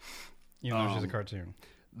 Even though she's a cartoon.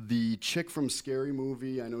 The chick from Scary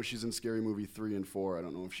Movie. I know she's in Scary Movie 3 and 4. I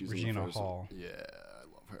don't know if she's Regina in the first Hall. one. Yeah, I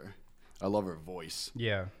love her. I love her voice.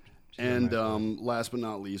 Yeah. And last but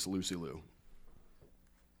not least, Lucy Liu.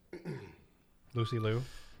 Lucy Liu?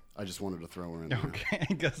 I just wanted to throw her in there. Okay,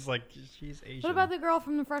 because, like, she's Asian. What about the girl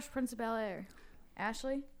from the Fresh Prince of Bel-Air?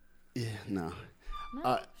 Ashley? Yeah, no.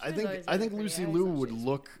 No? I think Lucy Liu would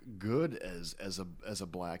look good as a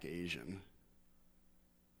black Asian.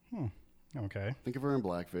 Okay. Think of her in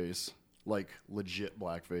blackface, like legit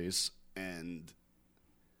blackface, and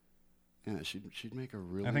yeah, she'd make a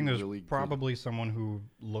really. I think there's really probably someone who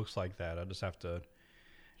looks like that. I just have to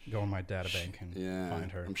go in my databank and find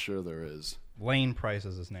her. I'm sure there is. Lane Price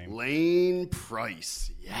is his name. Lane Price,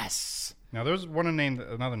 yes. Now there's another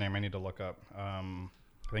name I need to look up. I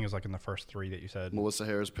think it's like in the first 3 that you said. Melissa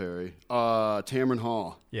Harris Perry, Tamron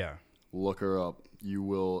Hall. Yeah. Look her up. You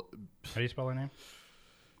will. How do you spell her name?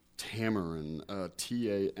 Tameron,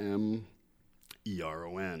 Tameron,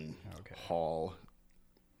 Okay. Hall.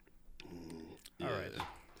 All right.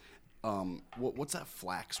 What's that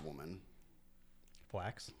Flax woman?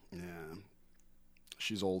 Flax? Yeah,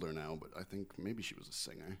 she's older now, but I think maybe she was a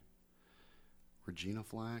singer. Regina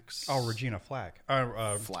Flax. Oh, Regina Flack.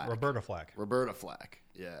 Flack. Roberta Flack. Roberta Flack.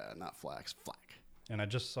 Yeah, not Flax. Flack. And I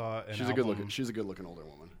just saw an She's album. She's a good looking older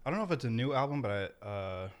woman. I don't know if it's a new album, but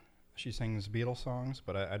she sings Beatles songs,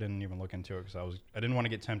 but I didn't even look into it because I didn't want to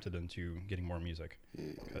get tempted into getting more music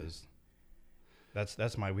because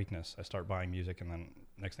that's my weakness. I start buying music and then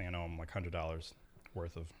next thing I know I'm like $100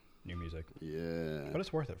 worth of new music. Yeah, but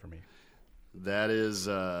it's worth it for me. That is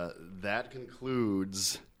that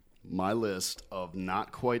concludes my list of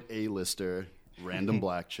not quite A-lister random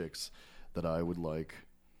black chicks that I would like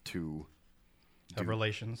to have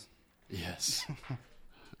relations. Yes,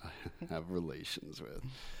 have relations with.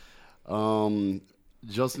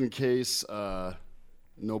 Just in case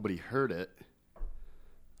nobody heard it,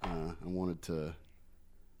 I wanted to.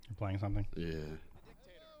 You're playing something? Yeah.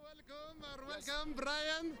 Welcome,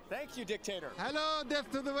 Brian. Thank you, Dictator. Hello,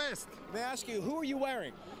 Deaf to the West. May I ask you, who are you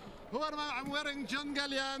wearing? Who am I? I'm wearing John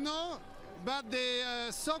Galliano, but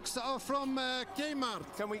the socks are from Kmart.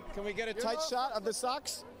 Can we get a tight shot of the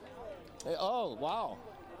socks? Oh, wow.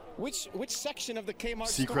 Which section of the Kmart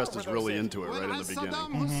Seacrest store is really into it Well, right in the as beginning.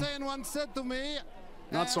 Saddam Hussein once said to me,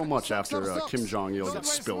 Not so much socks after are socks. Kim Jong-il Don't gets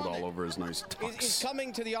waste spilled money. all over his nice Is tux.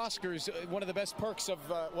 coming to the Oscars one of the best perks of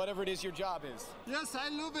whatever it is your job is? Yes, I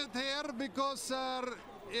love it here because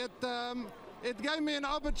it gave me an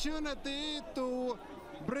opportunity to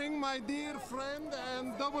bring my dear friend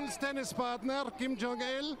and doubles tennis partner, Kim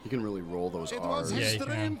Jong-il. You can really roll those It R's. was Yeah, his you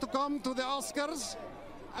dream can. to come to the Oscars.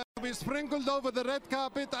 We sprinkled over the red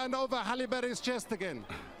carpet and over Halle Berry's chest again.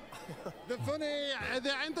 The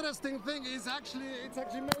interesting thing is it's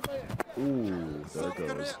actually made by Ooh, there South it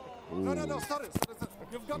goes. Korea. No, sorry.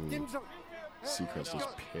 You've got Kim Jong. Seacrest is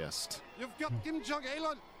pissed. You've got Kim Jong-il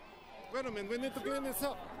on. Wait a minute, we need to clean this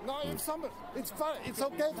up. Now, if somebody, it's fine, it's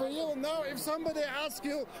okay for you. Now, if somebody asks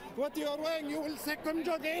you what you are wearing, you will say Kim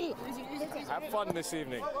Jong-il. Have fun this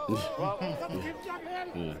evening. Kim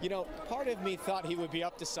Jong-il. You know, part of me thought he would be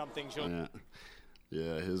up to something, Jean.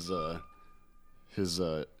 Yeah. His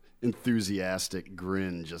enthusiastic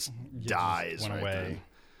grin just dies went right away. then.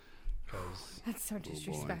 'Cause- That's so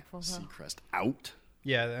disrespectful, though. Seacrest out.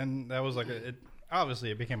 yeah, and that was like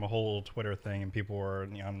obviously it became a whole Twitter thing, and people were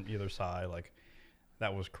on either side like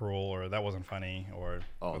that was cruel or that wasn't funny, or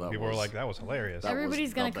that people were was- like that was hilarious. that was Everybody's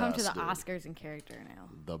the gonna come to best, the dude. Oscars in character now.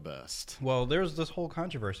 The best. Well, there's this whole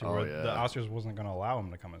controversy where yeah. the Oscars wasn't going to allow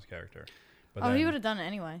him to come as character. But Oh, he then- would have done it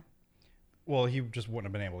anyway. Well, he just wouldn't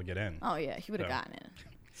have been able to get in. Oh yeah, he would have So- gotten in.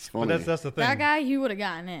 It's But funny. that's the thing. That guy, he would have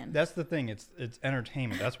gotten in. That's the thing. It's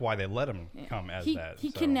entertainment. That's why they let him come as he, that. He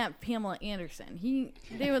so. kidnapped Pamela Anderson. He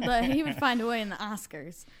would find a way in the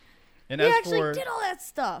Oscars. And He as actually for did all that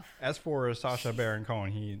stuff. as for Sacha Baron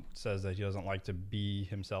Cohen, he says that he doesn't like to be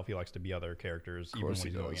himself. He likes to be other characters, Of even when course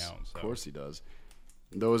he's he going does. out. So. Of course he does.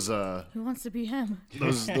 Those Who wants to be him?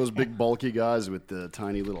 those big bulky guys with the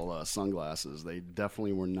tiny little sunglasses, they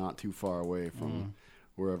definitely were not too far away from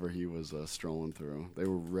wherever he was strolling through. They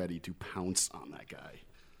were ready to pounce on that guy.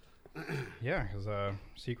 Yeah, because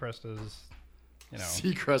Seacrest is,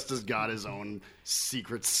 Seacrest has got his own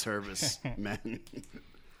Secret Service men.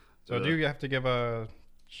 So I do have to give a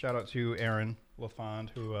shout out to Aaron LaFond,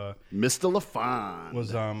 who Mr. LaFond.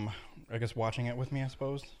 was I guess watching it with me, I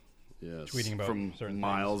suppose. Yes. Tweeting about from certain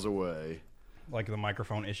miles away. Like the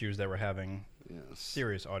microphone issues that were having Yes.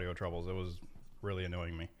 serious audio troubles. It was really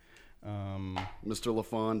annoying me. Mr.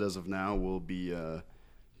 LaFond, as of now, will be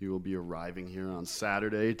arriving here on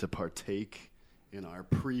Saturday to partake in our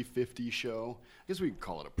pre-50 show. I guess we could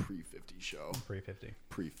call it a pre-50 show. Pre-50.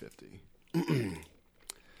 Pre-50.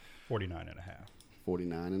 49 and a half.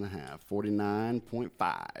 49 and a half.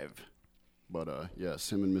 49.5. But,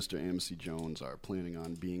 yes, him and Mr. AMC Jones are planning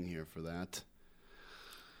on being here for that.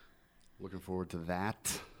 Looking forward to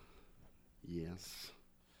that. Yes.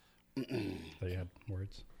 They had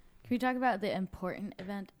words. Can we talk about the important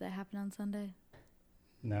event that happened on Sunday?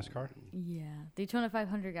 NASCAR? Yeah. Daytona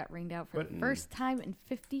 500 got rained out for the first time in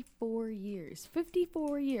 54 years.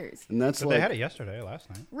 54 years. And that's But like, they had it yesterday, last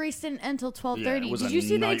night. Raced in until 12:30. Yeah, it was Did a you see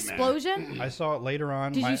the nightmare. explosion? I saw it later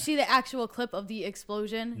on. Did you see the actual clip of the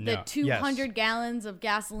explosion? No. The 200 gallons of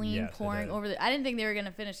gasoline Yes, I pouring did. over the... I didn't think they were going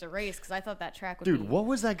to finish the race because I thought that track would dude, be... what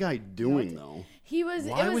was that guy doing, though? He was...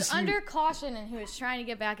 Why it was, was he- under caution, and he was trying to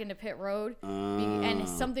get back into pit road. And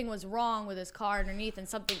something was wrong with his car underneath, and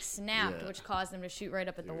something snapped, Yeah. which caused him to shoot right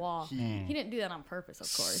up at the wall. He didn't do that on purpose, of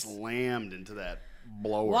course. Slammed into that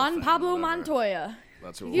blower. Juan thing, Pablo whatever. Montoya.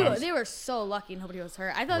 That's who it was. They were so lucky nobody was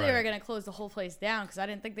hurt. I thought they Right. were going to close the whole place down because I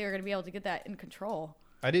didn't think they were going to be able to get that in control.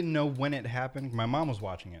 I didn't know when it happened. My mom was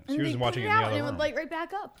watching it. She And was they watching put it in the out, other and it room. would light right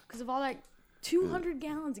back up because of all that 200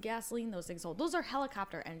 gallons of gasoline those things hold. Those are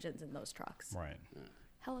helicopter engines in those trucks. Right.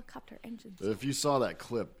 Helicopter engines. If you saw that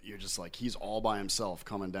clip, you're just like, he's all by himself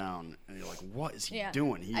coming down, and you're like, what is he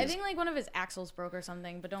doing? I think like one of his axles broke or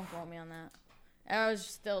something, but don't quote me on that. I was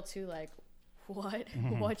still too like, what?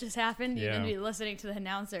 What just happened? Yeah. Even be listening to the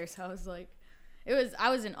announcer, so I was like, I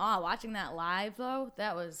was in awe watching that live though.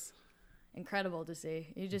 That was incredible to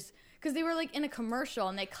see. You just because they were like in a commercial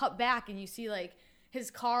and they cut back and you see like his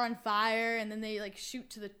car on fire, and then they like shoot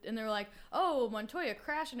to the, and they're like, oh, Montoya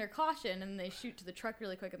crashed under caution, and they shoot to the truck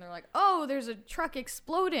really quick, and they're like, oh, there's a truck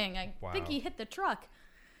exploding. I think he hit the truck.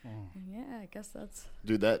 Yeah, I guess that's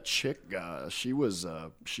Dude, that chick, she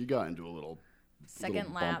got into a little second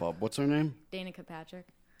bump lap. up. What's her name? Danica Patrick.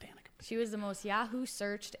 She was the most Yahoo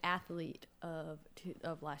searched athlete of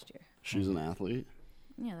last year. She's an athlete.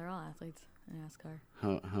 Yeah, they're all athletes in NASCAR.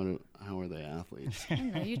 How are they athletes? I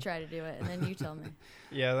don't know. You try to do it, and then you tell me.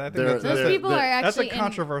 Yeah, I think They're- that's, Those they're- people are that's a actually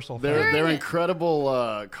controversial thing. They're in-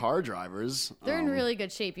 incredible car drivers. they're in really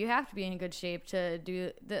good shape. You have to be in good shape to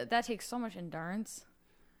do that. Takes so much endurance.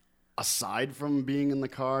 Aside from being in the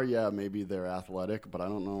car, yeah, maybe they're athletic, but I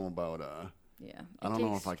don't know about Yeah, I don't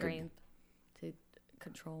know if I could- strength to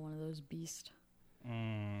control one of those beasts.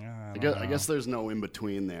 I guess there's no in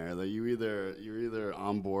between there. That you're either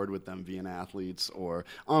on board with them being athletes or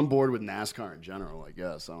on board with NASCAR in general. I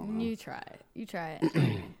guess I don't know. You try it. You try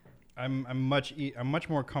it. I'm much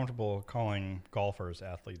more comfortable calling golfers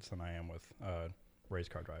athletes than I am with race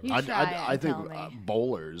car drivers. You try it I and think tell me.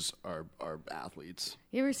 bowlers are athletes.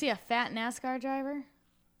 You ever see a fat NASCAR driver?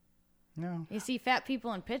 No. You see fat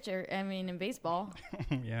people in baseball.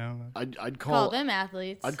 Yeah. I'd Call call them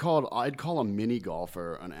athletes. I'd call a mini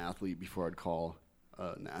golfer an athlete before I'd call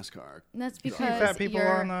NASCAR. And that's See because fat people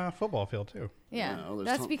you're, on a football field too. yeah. You know, there's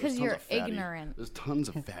That's there's because tons you're of fatty- ignorant. There's tons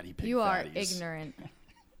of fatty pig You are fatties ignorant.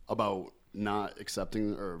 about not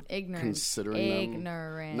accepting or Ignorant. considering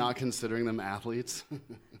Ignorant. them not considering them athletes.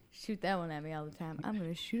 Shoot that one at me all the time. I'm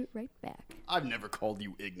gonna shoot it right back. I've never called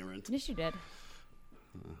you ignorant. Yes, you did.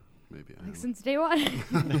 Maybe I Like have. since day one.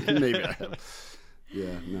 Maybe I have.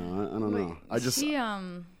 Yeah, no, I don't know. I just She,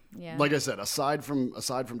 yeah. like I said, aside from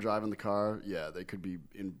driving the car, yeah, they could be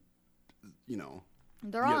in, you know.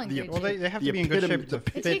 They're all the- in the- good Well, shape. they have The to be in good epitome- shape to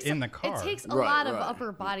the- It fit takes in the car. It takes a Right, lot of right.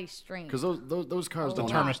 upper body strength. Because those cars A don't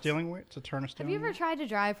to lot. turn a have. steering wheel. To turn a Have steering you ever wheel. tried to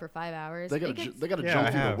drive for 5 hours? They It gotta gets- they gotta Yeah, jump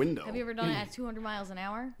I through the have. window. have you ever done it at 200 miles an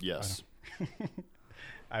hour? Yes.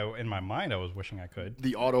 In my mind, I was wishing I could.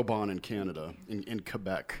 The Autobahn in Canada, in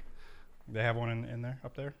Quebec. They have one in there,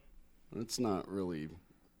 up there. It's not really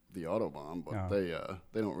the Autobahn, but No.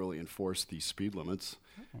 they don't really enforce the speed limits.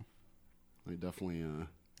 They definitely 'Cause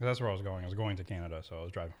that's where I was going. I was going to Canada, so I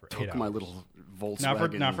was driving for 8 took hours. my little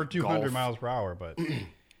Volkswagen. not for 200 Golf. miles per hour, but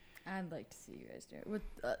I'd like to see you guys do it with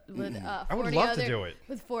I 40 would love other, to do it.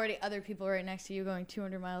 with 40 other people right next to you going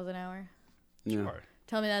 200 miles an hour. Yeah. Hard.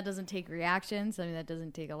 Tell me that doesn't take reactions. Tell me that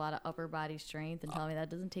doesn't take a lot of upper body strength, and tell me that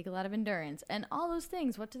doesn't take a lot of endurance. And all those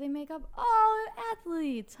things, what do they make up? Oh,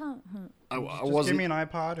 athletes, huh? I Just give wasn't me an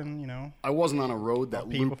iPod and I wasn't on a road that I'll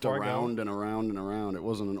pee looped before I go. around and around and around. It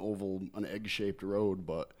wasn't an egg-shaped road,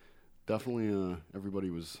 but definitely everybody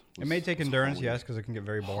was It may take was endurance, hauling- yes, because it can get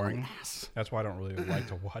very hauling boring. ass. That's why I don't really like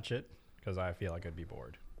to watch it, because I feel like I'd be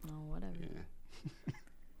bored. Oh, whatever. Yeah.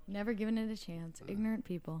 Never given it a chance. Ignorant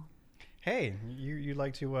people. Hey, you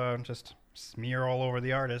like to just smear all over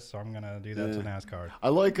the artist, so I'm gonna do that to NASCAR. I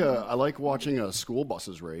like watching school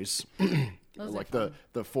buses race. I like the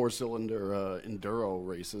 4-cylinder enduro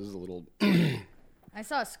races. A little. I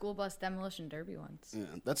saw a school bus demolition derby once. Yeah,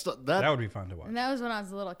 that That would be fun to watch. And that was when I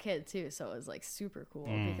was a little kid, too, so it was, like, super cool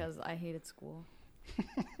because I hated school.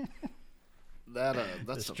 that's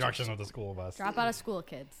Destruction of the school bus. Drop out of school,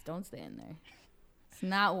 kids. Don't stay in there. It's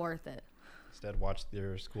not worth it. Instead, watch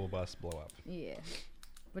your school bus blow up. Yeah.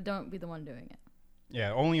 But don't be the one doing it.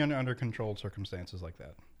 Yeah, only under controlled circumstances like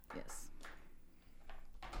that. Yes.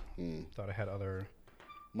 Thought I had other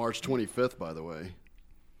March 25th, by the way.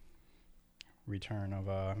 return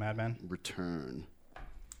of Mad Men. Return.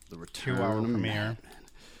 The return 2-hour of premiere. Mad Men.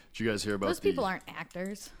 Did you guys hear about Those people aren't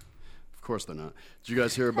actors. Of course they're not. Did you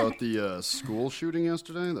guys hear about the school shooting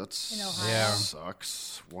yesterday? That's In Ohio. Yeah.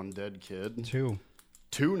 sucks. One dead kid. 2.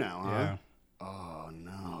 2 now, huh? Yeah. Oh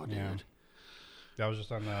no, dude. Yeah. That was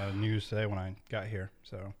just on the news today when I got here.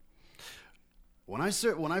 So When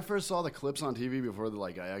I first saw the clips on TV before,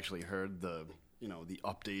 I actually heard the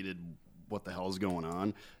updated what the hell is going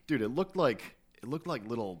on, dude. It looked like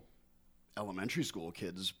little elementary school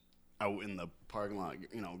kids out in the parking lot,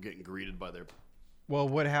 getting greeted by their. well,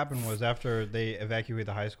 what happened was after they evacuated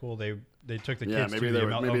the high school, they took the kids maybe to the maybe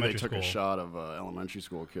they elementary took school. a shot of elementary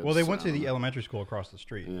school kids. Well, they went to the elementary school across the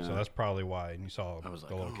street, Yeah. so that's probably why. And you saw I was like,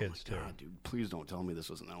 the little oh kids my too. God, dude, please don't tell me this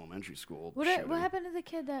was an elementary school. What shooting. happened to the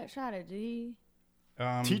kid that shot it? Did he?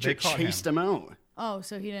 Teacher they caught chased him out. Oh,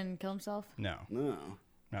 so he didn't kill himself? No, No.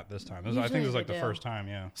 not this time. I Usually think it was like they the do. first time.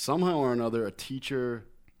 Yeah. Somehow or another, a teacher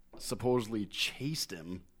supposedly chased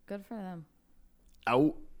him Good for them.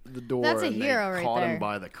 out the door. That's a and hero they right caught there. him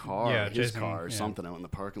by the car, Yeah, his chasing car, him, or yeah. something out in the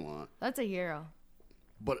parking lot. That's a hero.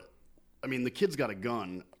 But I mean, the kid's got a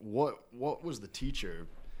gun. What was the teacher?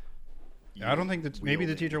 I don't think that maybe the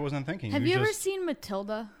wielding? teacher wasn't thinking. Have He you was ever just- seen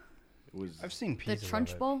Matilda? It was I've seen The pieces Trunch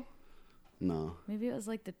of it. Bowl? no. Maybe it was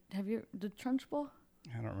like the Trunch Bowl?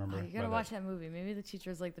 I don't remember. Oh, you gotta but watch that movie. Maybe the teacher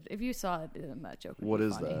was like if you saw it, then that joke would What be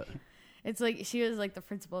is funny. that? It's like she was like the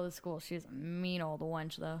principal of the school. She was a mean old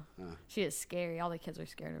wench though. She is scary. All the kids are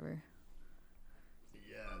scared of her.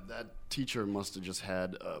 Yeah, that teacher must have just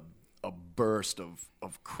had a burst of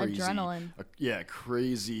crazy Adrenaline.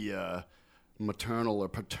 Crazy maternal or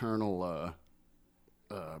paternal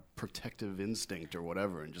protective instinct or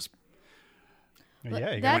whatever, and just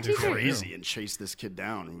Yeah, you that went to teacher- crazy and chased this kid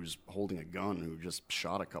down who's holding a gun who just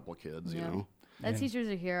shot a couple kids. Yeah. You know. That teacher's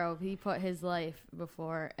a hero. He put his life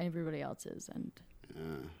before everybody else's, and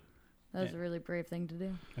that was a really brave thing to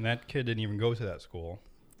do. And that kid didn't even go to that school.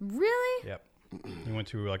 Really? Yep. He went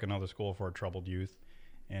to like another school for troubled youth,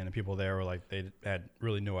 and the people there were like they had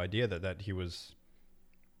really no idea that he was,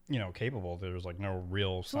 capable. There was like no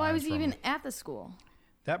real. So why was he signs even from- at the school?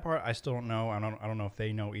 That part I still don't know. I don't know if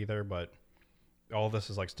they know either, but all this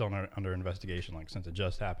is like still under investigation. Like since it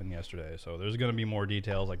just happened yesterday, so there's going to be more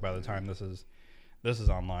details. Like by the time this is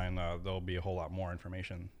online, there'll be a whole lot more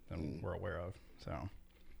information than we're aware of. So.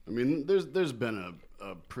 I mean, there's been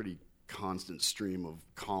a pretty constant stream of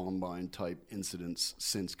Columbine type incidents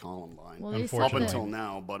since Columbine, Well, they said up Unfortunately. until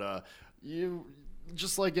now. But you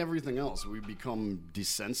just like everything else, we become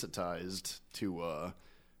desensitized to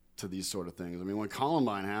these sort of things. I mean, when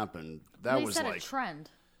Columbine happened, that they was set like, a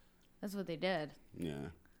trend. That's what they did. yeah.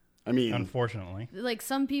 I mean, Unfortunately, Like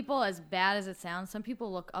some people, as bad as it sounds, some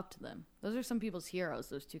people look up to them. Those are some people's heroes.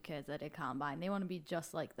 Those two kids that did Combine, they want to be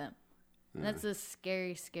just like them. And that's a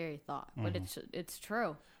scary, scary thought, but it's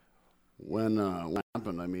true. when it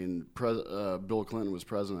happened, I mean, Bill Clinton was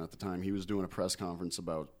president at the time. He was doing a press conference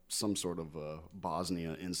about some sort of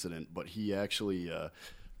Bosnia incident, but he actually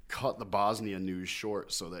cut the Bosnia news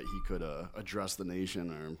short so that he could address the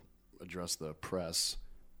nation or address the press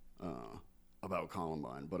about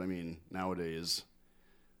Columbine. But I mean, nowadays,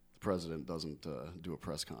 the president doesn't do a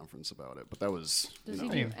press conference about it. But that was, Does you he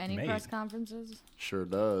know, do Hey, any mate. press conferences? sure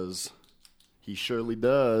does. He surely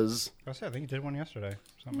does. I think he did one yesterday.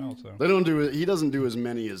 Something else though. They don't do it. He doesn't do as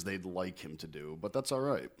many as they'd like him to do, but that's all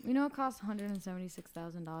right. You know, it costs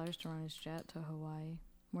 $176,000 to run his jet to Hawaii,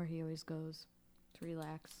 where he always goes to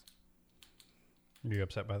relax. Are you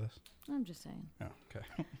upset by this? I'm just saying. Oh,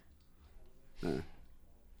 okay.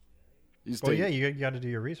 He's Well, taking- yeah, you got to do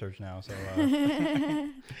your research now. So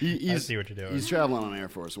he's, I see what you're doing. He's traveling on Air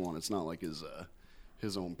Force One. It's not like his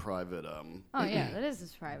own private Oh yeah, that is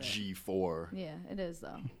his private. G4. Yeah, it is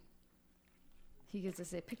though. He gets to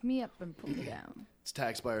say, "Pick me up and put me down." It's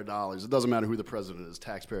taxpayer dollars. It doesn't matter who the president is.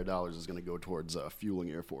 Taxpayer dollars is going to go towards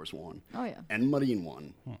fueling Air Force One Oh yeah. and Marine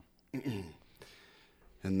One.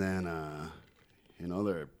 And then, in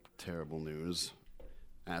other terrible news,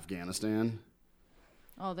 Afghanistan.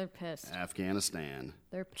 Oh, they're pissed. Afghanistan.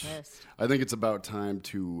 They're pissed. I think it's about time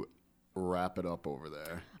to wrap it up over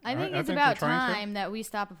there. I think it's about time that we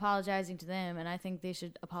stop apologizing to them, and I think they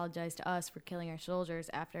should apologize to us for killing our soldiers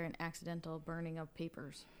after an accidental burning of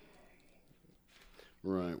papers.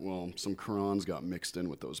 Right. Well, some Qurans got mixed in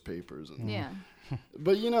with those papers. And, yeah.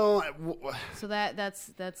 But so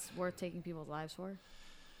that's worth taking people's lives for,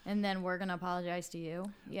 and then we're gonna apologize to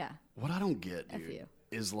you. Yeah. What I don't get, dude, you.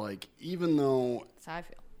 is like even though that's how I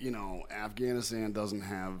feel. Afghanistan doesn't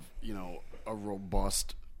have a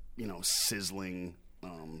robust, sizzling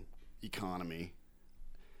economy.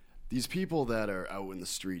 These people that are out in the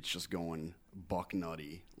streets just going buck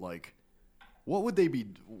nutty, like, what would they be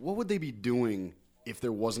doing if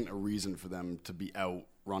there wasn't a reason for them to be out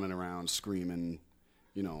running around screaming,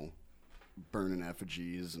 burning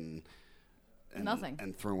effigies and nothing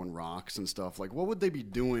and throwing rocks and stuff? Like, what would they be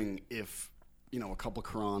doing if a couple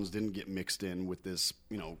Qurans didn't get mixed in with this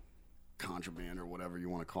contraband or whatever you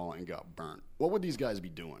want to call it and got burnt? What would these guys be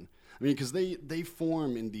doing? I mean, because they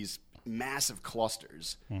form in these massive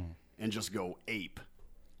clusters and just go ape.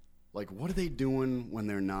 Like, what are they doing when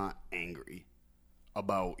they're not angry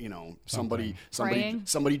about somebody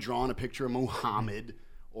drawing a picture of Muhammad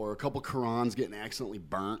or a couple Qurans getting accidentally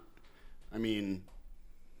burnt? I mean,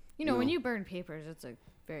 when you burn papers, it's a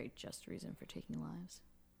very just reason for taking lives.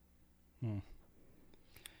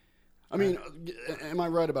 I mean, am I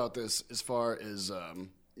right about this as far as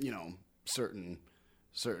certain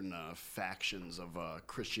factions of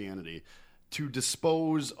Christianity to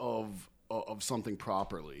dispose of something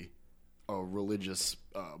properly, a religious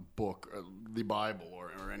book, the Bible,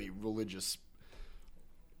 or any religious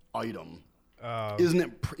item?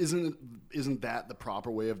 Isn't that the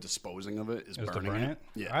proper way of disposing of it? Is burning it?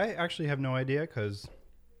 Yeah. I actually have no idea because,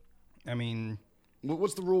 I mean,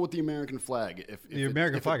 what's the rule with the American flag? If the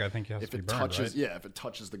American flag, I think has to be burned, touches, right? Yeah, if it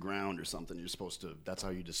touches the ground or something, you're supposed to. That's how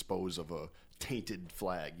you dispose of a tainted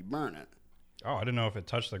flag. You burn it. Oh, I didn't know if it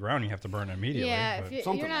touched the ground, you have to burn it immediately. Yeah,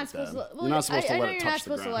 you're not supposed to. Well, you're not supposed to let it touch the ground. You're not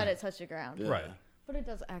supposed to let it touch the ground. Yeah. Right. But it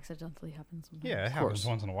does accidentally happen sometimes. Yeah, it happens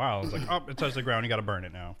once in a while. It's like, oh, it touched the ground, you got to burn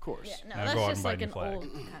it now. Of course. Yeah, no, now that's go out just and buy like a an new flag.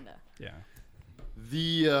 old kind of.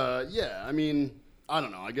 Yeah. I mean, I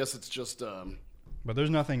don't know. I guess it's just. But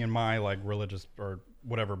there's nothing in my religious or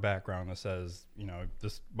whatever background that says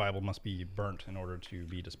this Bible must be burnt in order to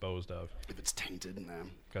be disposed of. If it's tainted,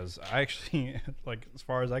 man. Because I actually as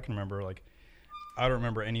far as I can remember, I don't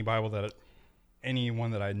remember any Bible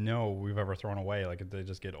anyone that I know we've ever thrown away. They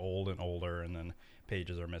just get old and older, and then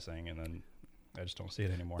pages are missing, and then I just don't see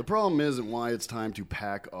it anymore. The problem isn't why it's time to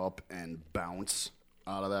pack up and bounce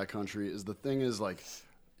out of that country. Is the thing is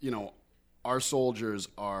our soldiers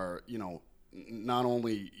are not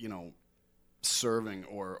only serving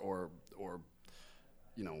or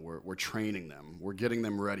we're training them, we're getting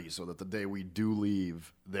them ready so that the day we do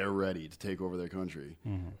leave, they're ready to take over their country.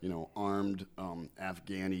 Armed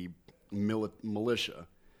Afghani militia.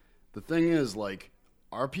 The thing is,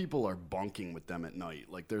 our people are bunking with them at night.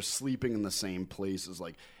 They're sleeping in the same places.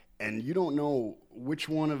 And you don't know which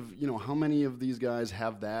one of how many of these guys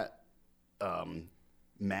have that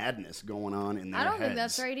madness going on in their heads. I don't think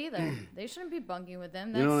that's right either. They shouldn't be bunking with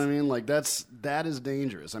them. You know what I mean? That is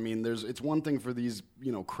dangerous. I mean, it's one thing for these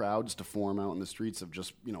crowds to form out in the streets of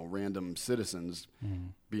just random citizens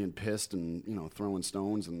being pissed and throwing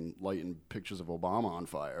stones and lighting pictures of Obama on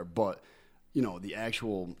fire, but the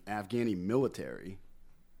actual Afghani military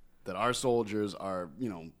that our soldiers are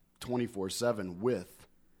 24/7 with,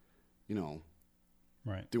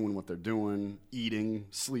 right, doing what they're doing, eating,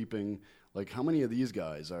 sleeping. How many of these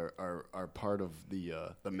guys are part of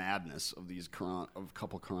the madness of these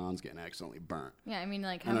couple Qurans getting accidentally burnt? Yeah, I mean,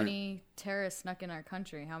 how many terrorists snuck in our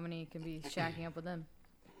country? How many can be shacking up with them?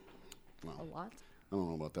 Well, a lot. I don't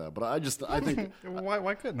know about that, but I think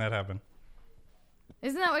why couldn't that happen?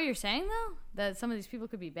 Isn't that what you're saying though? That some of these people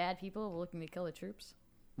could be bad people looking to kill the troops?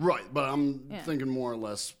 Right, but I'm thinking more or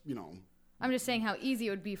less, I'm just saying how easy it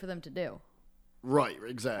would be for them to do. Right,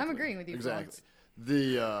 exactly. I'm agreeing with you. Exactly.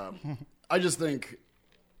 I just think,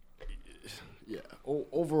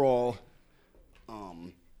 overall,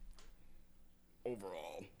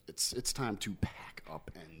 it's time to pack up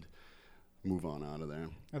and move on out of there.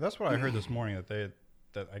 Yeah, that's what I heard this morning, that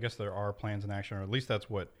I guess there are plans in action, or at least that's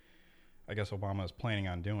what I guess Obama is planning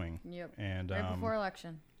on doing. Yep. And right before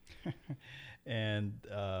election. And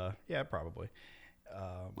yeah, probably.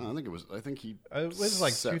 Well, I think he. It was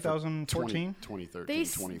 2014, 2013, they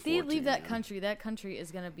 2014. They leave that country. That country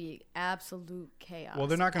is going to be absolute chaos. Well,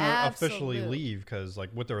 they're not going to officially leave because,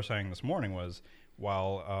 what they were saying this morning was,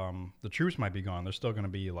 while the troops might be gone, there's still going to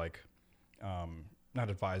be like, not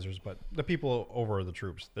advisors, but the people over the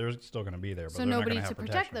troops. They're still going to be there. But So they're not nobody gonna have to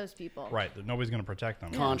protection. protect those people. Right. Nobody's going to protect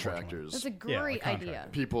them. Contractors. That's a Yeah, great like idea.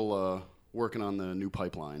 People working on the new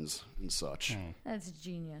pipelines and such. That's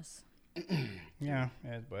genius. Yeah,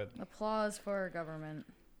 but Applause for our government.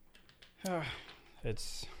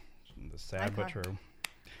 it's sad but true.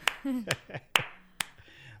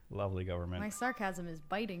 Lovely government. My sarcasm is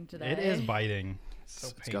biting today. It is biting. So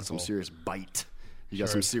It's got some painful. serious bite. You got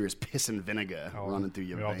some serious piss and vinegar running through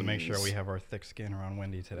your We veins. have to make sure we have our thick skin around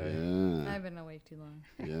Wendy today. Yeah. I've been awake too long.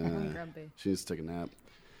 Yeah. I'm grumpy. She needs to take a nap.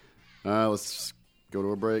 Let's go to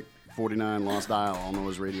a break. 49 Lost Dial,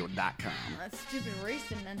 allnoiseradio.com. That stupid race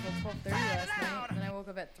didn't end until 12:30 last night, and then I woke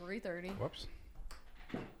up at 3:30. Whoops.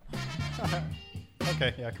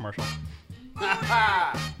 Okay, yeah, commercial.